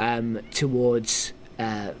towards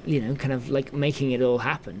kind of like making it all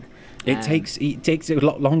happen. It takes a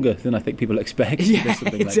lot longer than I think people expect. Yeah,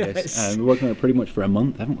 something like this. We're working on it pretty much for a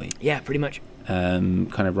month, haven't we? Yeah, pretty much.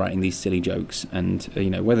 kind of writing these silly jokes, and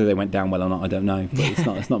whether they went down well or not, I don't know. But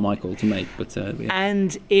it's not my call to make. But yeah.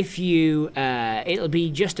 And if you, it'll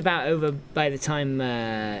be just about over by the time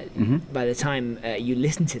you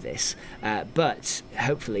listen to this. But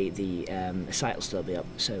hopefully the site will still be up,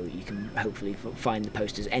 so you can hopefully find the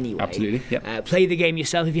posters anyway. Absolutely. Yep. Play the game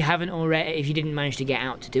yourself if you haven't already. If you didn't manage to get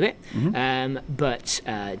out to do it, but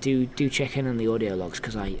do check in on the audio logs,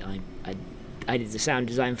 because I did the sound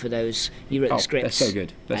design for those. You wrote the scripts.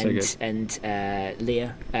 They're so good. And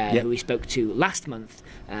Leah, who we spoke to last month,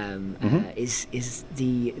 is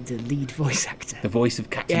the lead voice actor. The voice of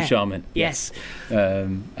Captain Sharman. Yes.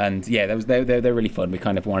 And yeah, they're really fun. We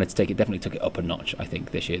kind of wanted to definitely took it up a notch, I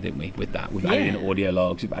think, this year, didn't we? With that, we've added in audio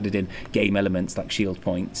logs. We've added in game elements like shield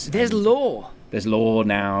points. There's lore. There's lore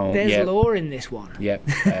now. There's lore in this one. Yep.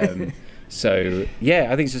 So yeah,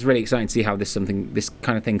 I think it's just really exciting to see how this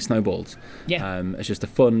kind of thing snowballs. Yeah. It's just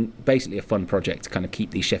basically a fun project to kind of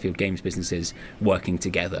keep these Sheffield Games businesses working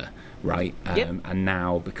together, right? And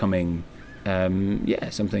now becoming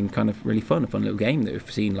something kind of really fun, a fun little game that we've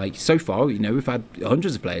seen. Like so far, we've had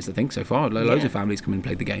hundreds of players, I think, so far. Loads of families come and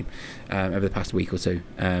played the game over the past week or two.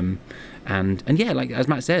 And yeah, like as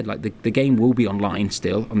Matt said, like the game will be online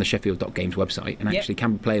still on the Sheffield.Games website, and actually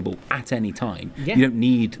can be playable at any time. You don't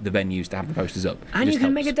need the venues to have the posters up. And you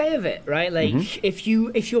can make a day of it, right? Like if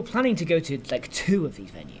you're planning to go to like 2 of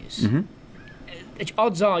these venues,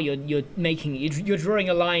 odds are you're drawing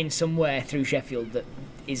a line somewhere through Sheffield that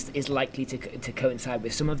is likely to coincide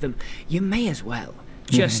with some of them. You may as well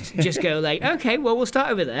just go like, okay, well, we'll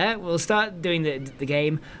start over there. We'll start doing the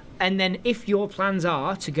game. And then if your plans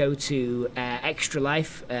are to go to Extra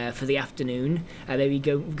Life for the afternoon, maybe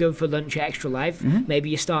go for lunch at Extra Life,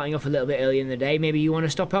 maybe you're starting off a little bit early in the day, maybe you want to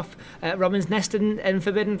stop off at Robin's Nest and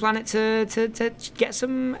Forbidden Planet to get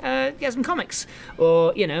some comics,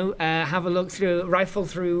 or have a rifle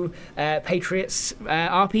through Patriots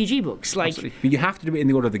RPG books. Like, absolutely. But you have to do it in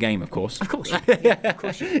the order of the game, of course. Of course. Of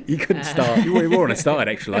course. You couldn't start. You wouldn't want to start at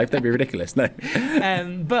Extra Life. That'd be ridiculous. No.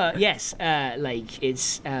 But yes,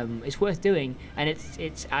 it's worth doing, and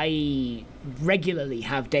I regularly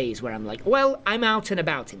have days where I'm like, well, I'm out and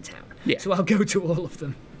about in town, so I'll go to all of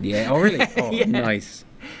them. Yeah. Oh, really? Oh, nice.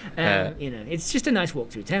 It's just a nice walk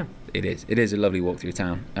through town. It is a lovely walk through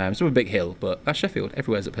town. It's a big hill, but that's Sheffield.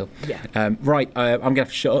 Everywhere's uphill. Yeah. Right, I'm going to have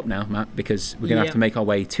to shut up now, Matt, because we're going to have to make our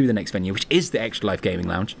way to the next venue, which is the Extra Life Gaming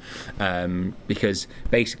Lounge. Because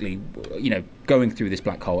basically, going through this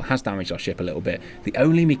black hole has damaged our ship a little bit. The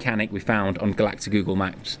only mechanic we found on Galactic Google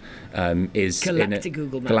Maps is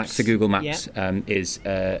Google Maps is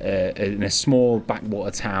in a small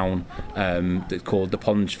backwater town that's called the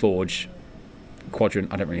Pond Forge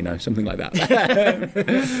Quadrant. I don't really know, something like that.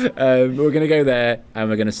 We're going to go there, and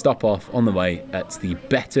we're going to stop off on the way at the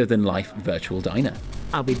Better Than Life virtual diner.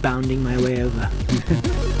 I'll be bounding my way over.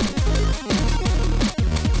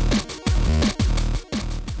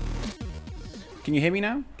 Can you hear me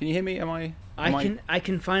now? Can you hear me? I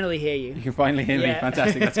can finally hear you. You can finally hear me.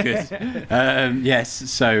 Fantastic. That's good. Yes.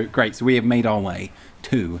 So great. So we have made our way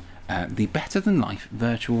to the Better Than Life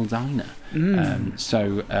virtual diner.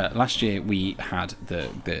 So last year we had the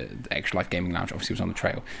Extra Life Gaming Lounge. Obviously, was on the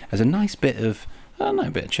trail as a nice bit of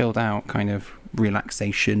chilled out kind of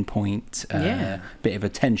relaxation point. Bit of a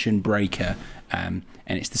tension breaker.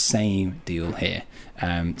 And it's the same deal here.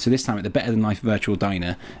 So this time at the Better Than Life virtual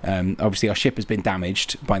diner, obviously our ship has been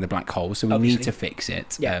damaged by the black hole, so we need to fix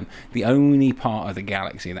it. The only part of the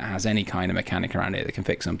galaxy that has any kind of mechanic around it that can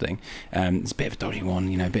fix something, it's a bit of a dodgy one,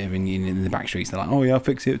 a bit of in the back streets. They're like, oh yeah, I'll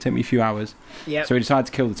fix it. It'll take me a few hours. So we decided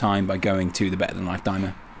to kill the time by going to the Better Than Life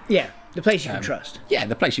diner. The place you can trust. Yeah,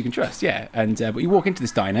 the place you can trust, And but you walk into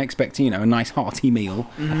this diner expecting, a nice hearty meal,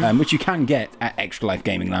 which you can get at Extra Life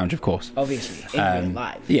Gaming Lounge, of course. Obviously, in real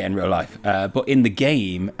life. Yeah, in real life. But in the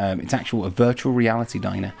game, it's a virtual reality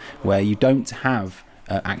diner where you don't have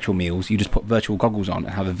actual meals. You just put virtual goggles on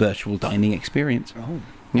and have a virtual dining experience. Oh,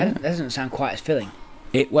 that doesn't sound quite as filling.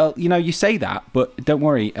 You say that, but don't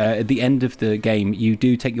worry. At the end of the game, you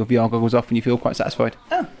do take your VR goggles off and you feel quite satisfied.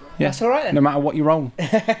 Oh. Yeah. That's all right then. No matter what you roll.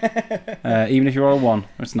 Even if you roll a 1,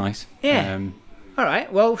 that's nice. Yeah. All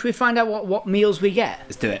right. Well, should we find out what meals we get?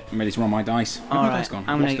 Let's do it. I'm ready to roll my dice. All right.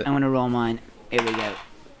 I'm gonna roll mine. Here we go.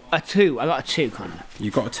 A 2. I got a 2, Connor.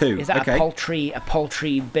 You got a 2. Is that a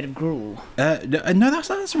paltry bit of gruel? No, that's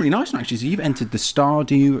a really nice one actually. So you've entered the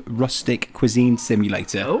Stardew Rustic Cuisine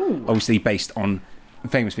Simulator. Oh. Obviously based on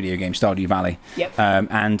famous video game Stardew Valley. Yep.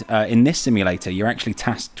 And in this simulator, you're actually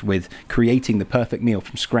tasked with creating the perfect meal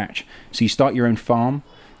from scratch. So you start your own farm.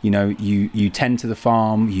 you tend to the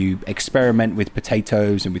farm, you experiment with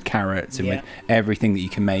potatoes and with carrots and with everything that you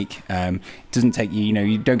can make. It doesn't take you,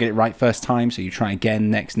 you don't get it right first time, so you try again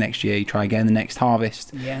next year, you try again the next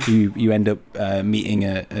harvest. Yeah. You end up meeting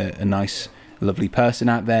a nice, lovely person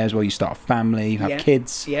out there as well. You start a family, you have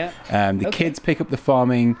kids. Yeah. The kids pick up the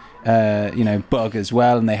farming bug as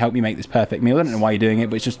well, and they help you make this perfect meal. I don't know why you're doing it,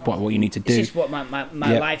 but it's just what you need to do. It's just what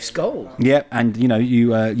my life's goal. Yep, and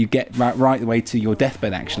you get right the way to your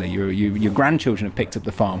deathbed. Actually, your grandchildren have picked up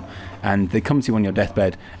the farm, and they come to you on your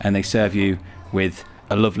deathbed, and they serve you with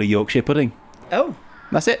a lovely Yorkshire pudding. Oh,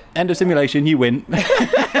 that's it. End of simulation. You win.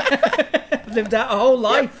 Lived out a whole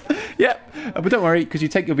life. Yep, but don't worry, because you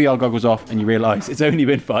take your VR goggles off and you realise it's only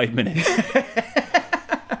been 5 minutes.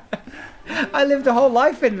 I lived a whole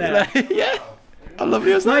life in there. Yeah, I love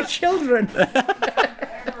you as My that. children.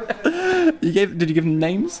 Did you give them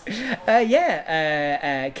names? Kenneth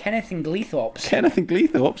and Gleethorpes. Kenneth and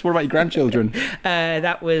Gleethorpes. What about your grandchildren?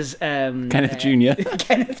 That was Kenneth Jr.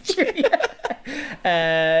 Kenneth Jr.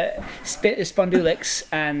 Spondulix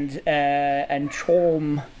and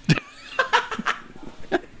Chorm.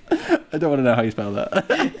 I don't want to know how you spell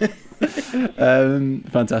that.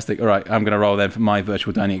 Fantastic. All right, I'm going to roll then for my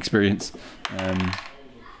virtual dining experience.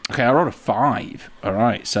 Okay, I rolled a 5. All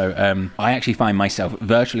right, so I actually find myself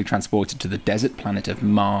virtually transported to the desert planet of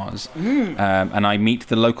Mars, and I meet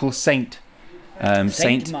the local saint.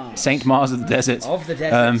 Saint Mars of the desert. Of the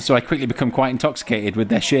desert. So I quickly become quite intoxicated with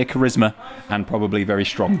their sheer charisma and probably very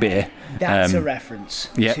strong beer. That's a reference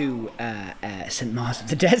to St. Mars of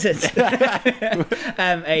the Desert.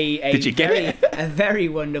 Did you get it? A very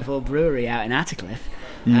wonderful brewery out in Attercliffe.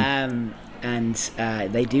 And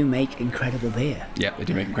they do make incredible beer. Yeah, they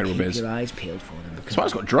do make incredible beers. Keep your eyes peeled for them. So I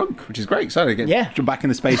just got drunk, which is great. So I jump back in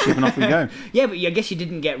the spaceship and off we go. Yeah, but I guess you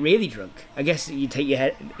didn't get really drunk. I guess you take your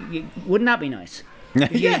head. Wouldn't that be nice?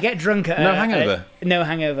 You get drunk at no hangover. No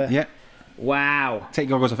hangover. Yeah. Wow. Take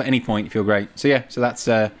goggles off at any point, you feel great. So yeah, so that's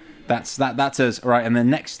us. All right, and the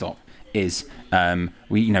next stop is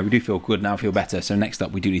we do feel good now, feel better. So next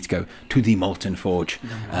up, we do need to go to the Molten Forge.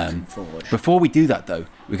 Before we do that, though,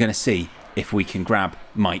 we're going to see if we can grab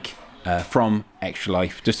Mike from Extra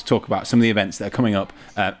Life just to talk about some of the events that are coming up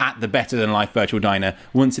at the Better Than Life virtual diner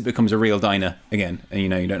once it becomes a real diner again. And you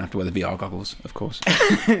don't have to wear the VR goggles, of course.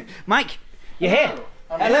 Mike, you're here.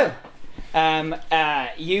 Hello. We've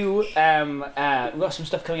got some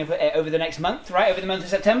stuff coming up over the next month, right? Over the month of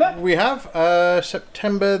September? We have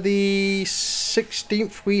September the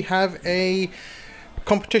 16th. We have a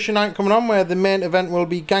competition night coming on where the main event will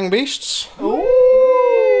be Gang Beasts.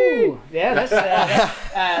 Ooh! Yeah, that's...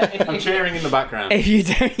 I'm cheering in the background. If you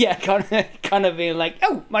don't, kind of being like,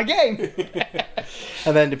 oh, my game!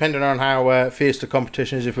 And then depending on how fierce the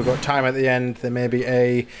competition is, if we've got time at the end, there may be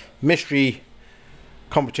a mystery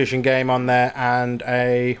competition game on there and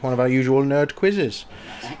one of our usual nerd quizzes.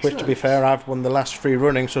 Excellent. Which, to be fair, I've won the last 3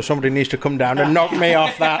 running, so somebody needs to come down and knock me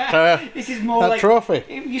off that this is more that like trophy.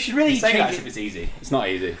 You should really change change it if it's easy. It's not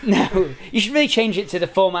easy. No, you should really change it to the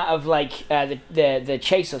format of like the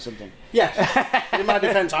chase or something. Yes. In my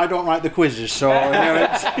defence, I don't write the quizzes, so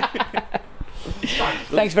it's...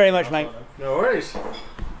 Thanks very much, mate. No worries.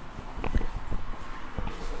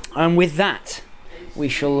 And with that, we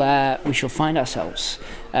shall find ourselves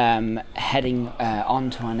heading on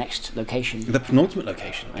to our next location. The penultimate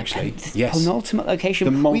location, actually. Yes. Penultimate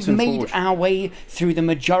location. We've made our way through the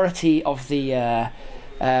majority of the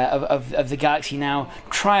of the galaxy now.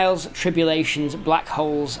 Trials, tribulations, black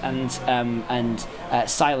holes, and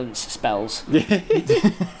silence spells.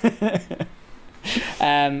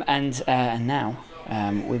 And now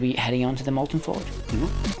we'll be heading on to the Molten Forge. Mm-hmm.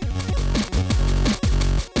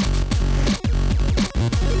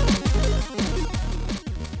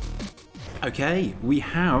 Okay, we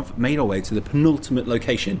have made our way to the penultimate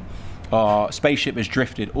location. Our spaceship has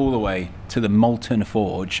drifted all the way to the Molten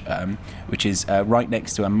Forge, which is right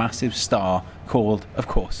next to a massive star called, of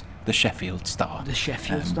course, the Sheffield Star. The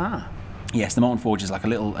Sheffield Star? Yes, the Molten Forge is like a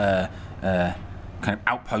little kind of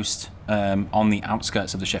outpost on the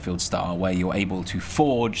outskirts of the Sheffield Star where you're able to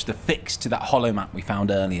forge the fix to that hollow map we found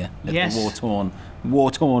earlier. Yes. The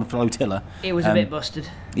war-torn flotilla. It was a bit busted.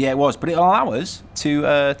 Yeah, it was, but it'll allow us to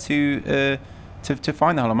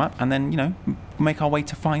find the hollow map and then, make our way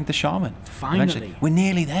to find the shaman. Finally. Eventually. We're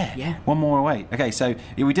nearly there. Yeah. One more away. Okay, so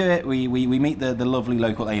we do it. We meet the lovely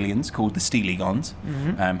local aliens called the Steeligons.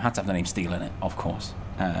 Mm-hmm. Had to have the name Steel in it, of course.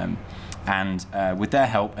 And with their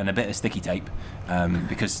help and a bit of sticky tape,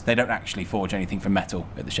 because they don't actually forge anything from metal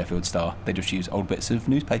at the Sheffield Star, they just use old bits of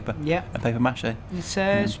newspaper and paper mache.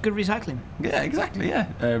 It's good recycling. Yeah, exactly, yeah.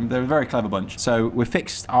 They're a very clever bunch. So we've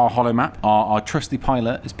fixed our holo map. Our trusty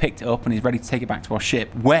pilot has picked it up and he's ready to take it back to our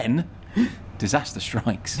ship when disaster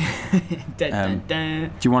strikes. Dun, dun,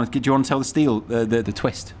 dun. Do you want to tell the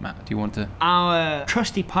twist, Matt? Do you want to? Our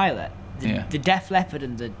trusty pilot, the Def Leopard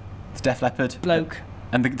and the Def Leopard bloke.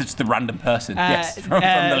 And just the random person, from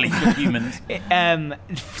the League of Humans.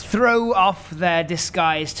 Throw off their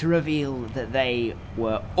disguise to reveal that they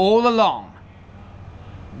were all along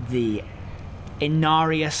the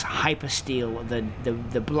Inarius Hypersteel,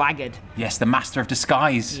 the blackguard. Yes, the Master of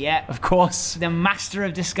Disguise. Yeah. Of course. The Master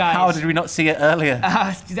of Disguise. How did we not see it earlier?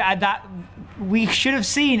 That we should have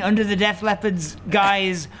seen under the Def Leopard's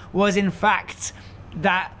guise was in fact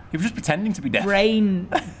that... He was just pretending to be deaf.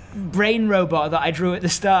 Brain robot that I drew at the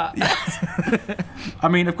start. I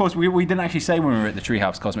mean, of course, we didn't actually say when we were at the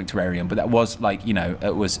Treehouse Cosmic Terrarium, but that was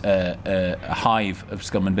it was a hive of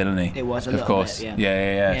scum and villainy. It was a of little course. bit,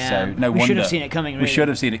 Yeah. So no wonder. We should have seen it coming. Really. We should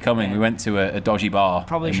have seen it coming. Yeah. We went to a dodgy bar.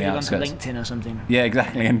 Probably should have gone to outskirts. LinkedIn or something. Yeah,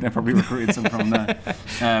 exactly, and they probably recruited some from there.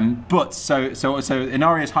 But so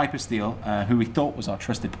Inarius Hypersteel, who we thought was our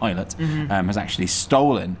trusted pilot, has actually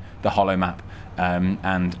stolen the holo map.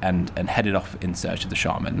 And headed off in search of the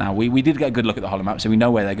shaman. Now, we did get a good look at the holo map, so we know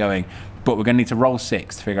where they're going, but we're going to need to roll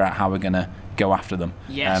 6 to figure out how we're going to go after them.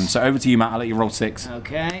 Yes. So over to you, Matt. I'll let you roll 6.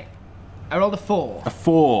 Okay. I rolled a 4. A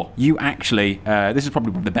 4. You actually, this is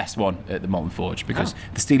probably the best one at the Molten Forge, because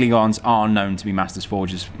the Steeligons are known to be master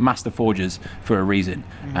forgers for a reason,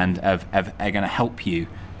 and are going to help you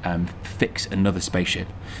fix another spaceship.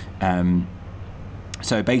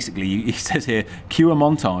 So basically, he says here, cue a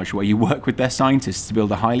montage where you work with their scientists to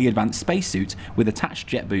build a highly advanced spacesuit with attached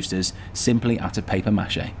jet boosters simply out of paper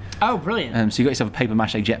mache. Oh, brilliant. So you got yourself a paper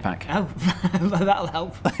mache jetpack. Oh, that'll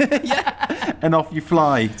help. Yeah. And off you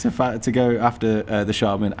fly to go after the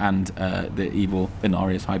shaman and the evil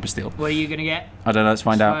Inarius Hypersteel. What are you going to get? I don't know, let's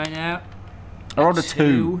find out. I rolled a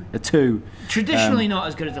 2. A 2. Traditionally not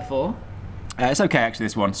as good as a 4. It's okay, actually,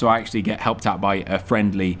 this one. So I actually get helped out by a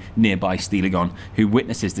friendly nearby Steeligon who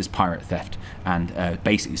witnesses this pirate theft and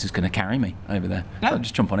basically is just going to carry me over there. So I'll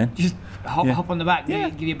just jump on in. Just hop on the back,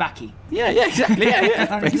 give you a backy. Yeah, exactly.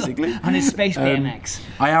 Yeah, basically. On his space BMX.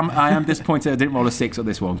 I am disappointed I didn't roll a 6 on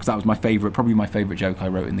this one, because that was probably my favourite joke I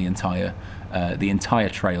wrote in the entire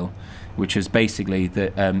trail, which is basically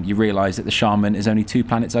that you realise that the shaman is only 2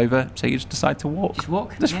 planets over, so you just decide to walk. Just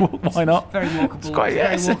walk. Walk. Why not? Very walkable. Very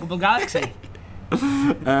walkable galaxy.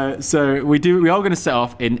 So we are going to set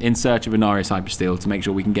off in search of Inarius Hypersteel to make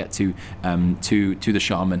sure we can get to the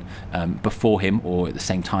shaman before him or at the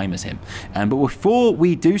same time as him. But before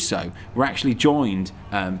we do so, we're actually joined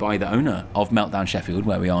by the owner of Meltdown Sheffield,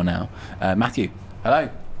 where we are now, Matthew. Hello.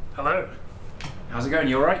 Hello. How's it going?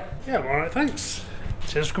 You all right? Yeah, I'm all right, thanks.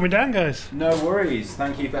 Cheers for coming down, guys. No worries.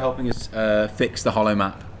 Thank you for helping us fix the holo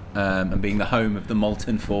map and being the home of the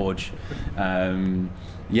Molten Forge.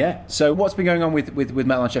 Yeah. So what's been going on with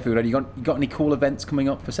Meltdown Sheffield? You got any cool events coming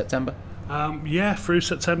up for September? Yeah, through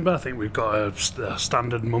September, I think we've got a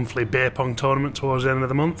standard monthly beer pong tournament towards the end of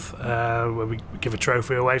the month, where we give a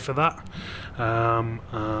trophy away for that.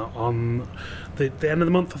 On the end of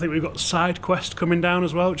the month, I think we've got Side Quest coming down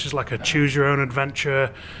as well, which is like a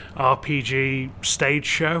choose-your-own-adventure RPG stage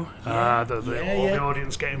show. The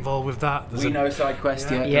audience get involved with that. We know Side Quest,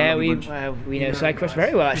 yeah. Yeah, we know Side Quest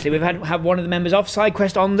very well, actually. We've had one of the members of Side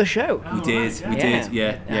Quest on the show. We did.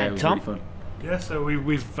 Yeah, it was Tom? really fun. Yeah, so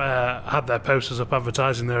we've had their posters up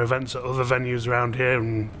advertising their events at other venues around here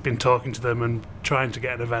and been talking to them and trying to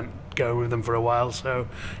get an event going with them for a while. So,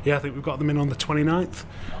 yeah, I think we've got them in on the 29th.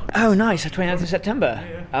 Oh, nice, the 29th of September.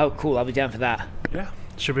 Yeah. Oh, cool, I'll be down for that. Yeah,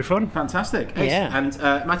 should be fun. Fantastic. Yeah. And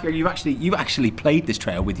Matthew, you've actually played this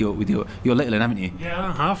trail with your little one, haven't you? Yeah,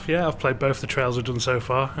 I have. Yeah, I've played both the trails I've done so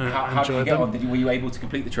far. How did you get on? Were you able to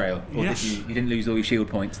complete the trail? Or yes. You didn't lose all your shield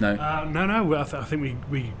points, no? No. I think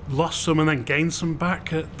we lost some and then gained some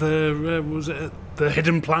back at the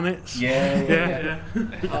Hidden Planets. Yeah.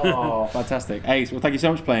 Oh, fantastic. Ace, well, thank you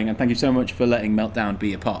so much for playing, and thank you so much for letting Meltdown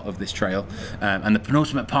be a part of this trail. And the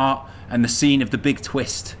penultimate part and the scene of the big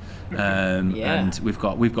twist. And we've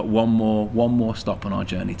got one more stop on our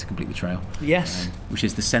journey to complete the trail. Yes. Which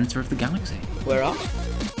is the centre of the galaxy. We're off.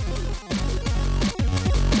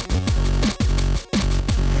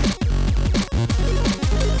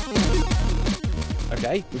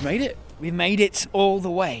 Okay, we've made it. We've made it all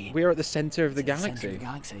the way. We are at the centre of the galaxy. Centre of the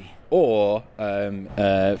galaxy. Or,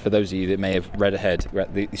 for those of you that may have read ahead, we're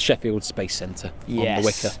at the Sheffield Space Centre on the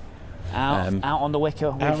Wicker. Out on the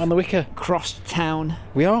Wicker. Out on the Wicker. Crossed town.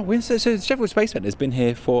 We are. So the Sheffield Space Centre has been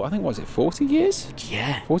here for, I think, what is it, 40 years?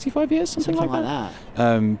 Yeah. 45 years? Something like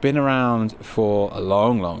that. Been around for a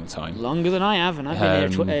long time. Longer than I have, and I've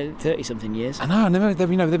been here 30-something years. I know.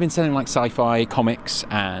 They've been selling like sci-fi comics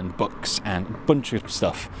and books and a bunch of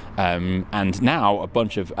stuff. And now a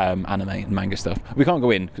bunch of anime and manga stuff. We can't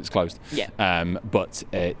go in because it's closed. Yeah. But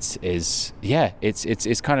it is,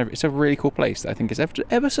 it's a really cool place that I think is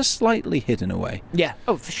ever so slightly hidden away. Yeah.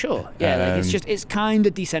 Oh, for sure. Yeah. It's kind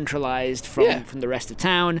of decentralized from the rest of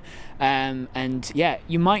town. And yeah,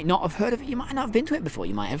 you might not have heard of it. You might not have been to it before.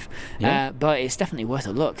 You might have. Yeah. But it's definitely worth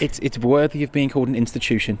a look. It's worthy of being called an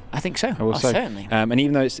institution. I think so. I will say. Certainly. And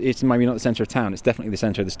even though it's maybe not the centre of town, it's definitely the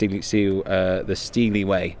centre of the Steely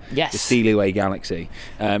Way. Yes. The Steely Way Galaxy.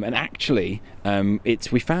 And actually,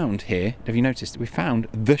 we found here. Have you noticed? We found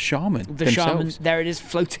the shaman. The themselves. shaman. There it is,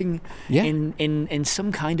 floating in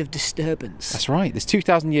some kind of disturbance. That's right. This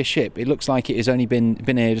 2,000-year ship. It looks like it has only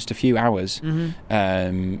been here just a few hours. Mm-hmm.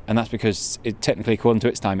 And that's because technically, according to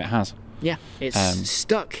its time, it has. Yeah, it's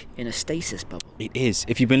stuck in a stasis bubble. It is.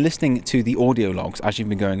 If you've been listening to the audio logs as you've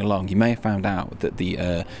been going along, you may have found out that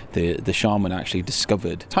the shaman actually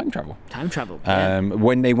discovered time travel.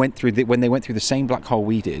 When they went through the same black hole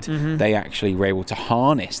we did, they actually were able to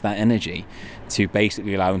harness that energy to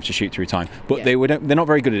basically allow them to shoot through time. But they're not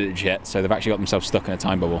very good at it yet, so they've actually got themselves stuck in a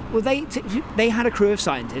time bubble. Well, they had a crew of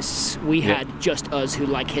scientists. We had just us who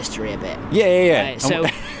like history a bit. Yeah. So,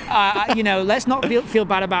 let's not feel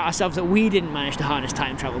bad about ourselves that we didn't manage to harness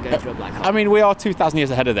time travel going through a black hole. I mean, we are 2,000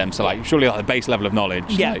 years ahead of them, so surely the base level of knowledge.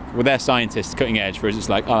 Yeah. With their scientists cutting edge, for us it's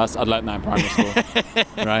like, I'd learnt that in primary school,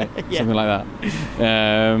 right? Yeah. Something like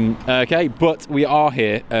that. Okay, but we are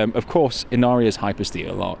here. Of course, Inaria's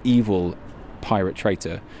hypersteel, our evil pirate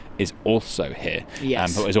traitor, is also here, but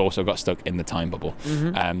has also got stuck in the time bubble.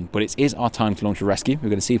 But it is our time to launch a rescue. We're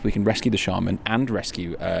going to see if we can rescue the shaman and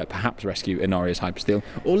perhaps rescue Inaria's hypersteel,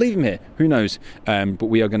 or leave him here. Who knows? But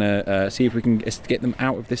we are going to see if we can get them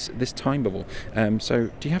out of this time bubble.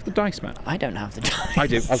 So, do you have the dice, Matt? I don't have the dice. I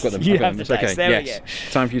do. I've got them. You have the it's dice. okay. There yes. we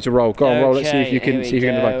go. Time for you to roll. Go on, roll. Let's see if you can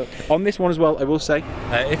divide. On this one as well, I will say,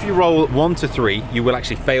 if you roll 1 to 3, you will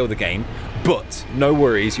actually fail the game. But no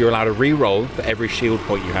worries, you're allowed to re-roll for every shield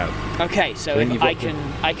point you have. Okay, so if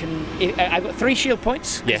I've got 3 shield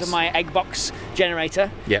points because of my egg box generator.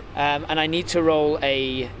 Yep. And I need to roll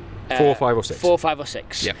a 4, 5, or 6. 4, 5, or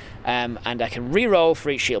 6. Yep. And I can re-roll for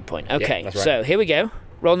each shield point. Okay, that's right. So here we go.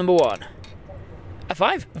 Roll number 1. A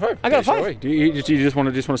 5. I got a 5. Do you just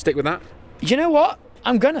want to stick with that? You know what?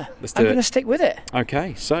 I'm gonna stick with it.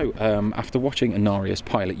 Okay, so after watching Inaria's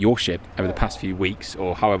pilot your ship over the past few weeks,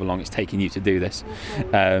 or however long it's taken you to do this,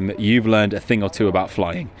 you've learned a thing or two about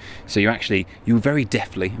flying. So you very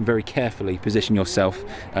deftly and very carefully position yourself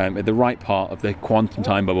at the right part of the quantum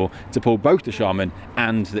time bubble to pull both the shaman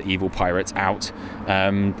and the evil pirates out.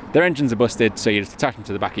 Their engines are busted, so you just attach them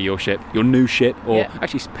to the back of your ship, your new ship, or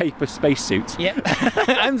actually paper spacesuit. Yep.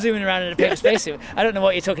 I'm zooming around in a paper spacesuit. I don't know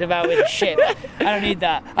what you're talking about with a ship. I don't need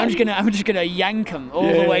that. I'm just gonna yank them all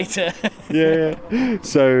the way to.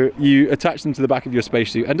 So you attach them to the back of your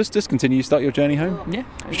spacesuit and just continue. Start your journey home. Yeah.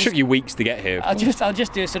 It took you weeks to get here. I'll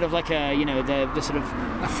just do sort of like the sort of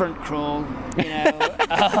a front crawl,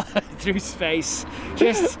 through space,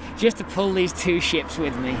 just to pull these 2 ships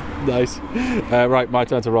with me. Nice. Right, my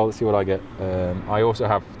turn to roll. Let's see what I get. I also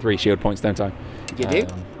have 3 shield points, don't I? You do.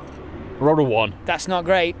 I rolled a 1. That's not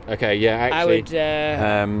great. Okay, yeah, actually.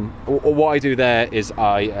 I would. What I do there is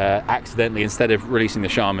I accidentally, instead of releasing the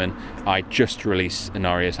shaman, I just release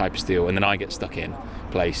Inaria's hypersteel, and then I get stuck in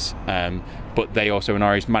place. But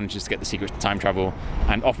Inarius manages to get the secrets to time travel,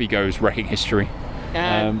 and off he goes, wrecking history.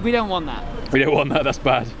 We don't want that. We don't want that. That's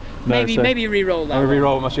bad. No, maybe re-roll that. I'll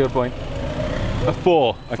re-roll my shield point. A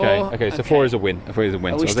 4. Okay. So 4 is a win.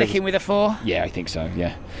 Are we sticking with a 4? Yeah, I think so.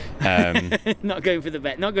 Yeah. Not going for the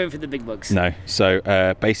bet. Not going for the big bucks. No. So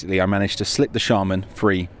basically, I managed to slip the shaman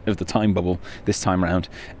free of the time bubble this time round.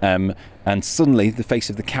 And suddenly, the face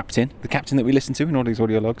of the captain that we listen to in all these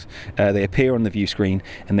audio logs, they appear on the view screen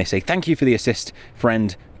and they say, "Thank you for the assist,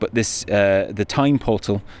 friend. But the time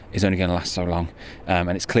portal is only going to last so long, and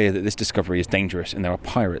it's clear that this discovery is dangerous, and there are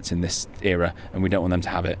pirates in this era, and we don't want them to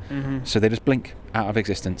have it." So they just blink out of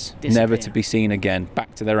existence, never to be seen again,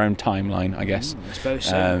 back to their own timeline, I guess. I suppose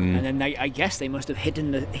so. And then I guess they must have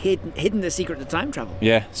hidden the secret to time travel.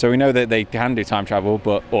 Yeah, so we know that they can do time travel,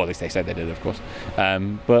 or at least they said they did, of course.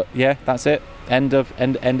 But yeah, that's it. End of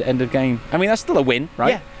game. I mean, that's still a win,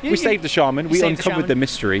 right? Yeah. We saved the shaman. We saved the uncovered shaman. the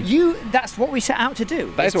mystery. That's what we set out to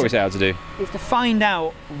do. That is what we set out to do. Is to find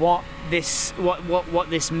out what this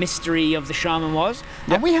mystery of the shaman was,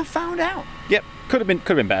 and we have found out. Yep. Could have been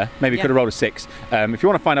better. Maybe could have rolled a 6. If you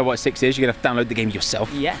want to find out what 6 is, you're going to have to download the game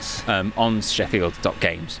yourself. Yes. On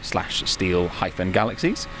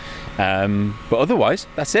sheffield.games/steal-galaxies. But otherwise,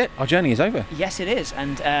 that's it. Our journey is over. Yes, it is.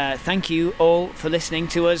 And thank you all for listening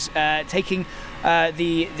to us taking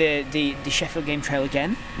the Sheffield Game Trail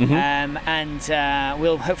again. Mm-hmm. And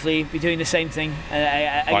we'll hopefully be doing the same thing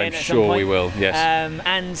again I'm at some sure point. we will. Yes.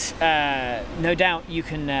 And no doubt you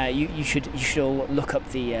can you should all look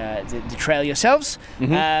up the trail yourselves.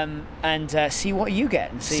 Mm-hmm. And see what you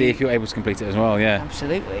get and see if you're able to complete it as well. Yeah.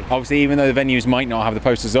 Absolutely. Obviously, even though the venues might not have the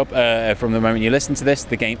posters up from the moment you listen to this,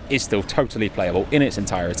 the game is still totally playable in its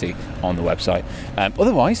entirety on the website.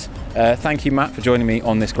 Otherwise, thank you, Matt, for joining me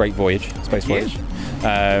on this great space voyage.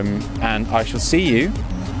 And I shall see you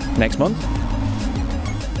next month.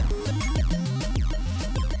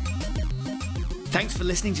 Thanks for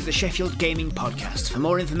listening to the Sheffield Gaming Podcast. For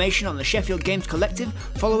more information on the Sheffield Games Collective,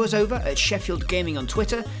 follow us over at Sheffield Gaming on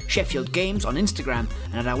Twitter, Sheffield Games on Instagram,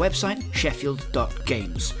 and at our website,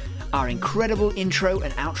 sheffield.games. Our incredible intro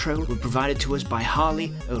and outro were provided to us by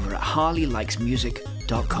Harley over at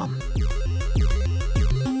harleylikesmusic.com.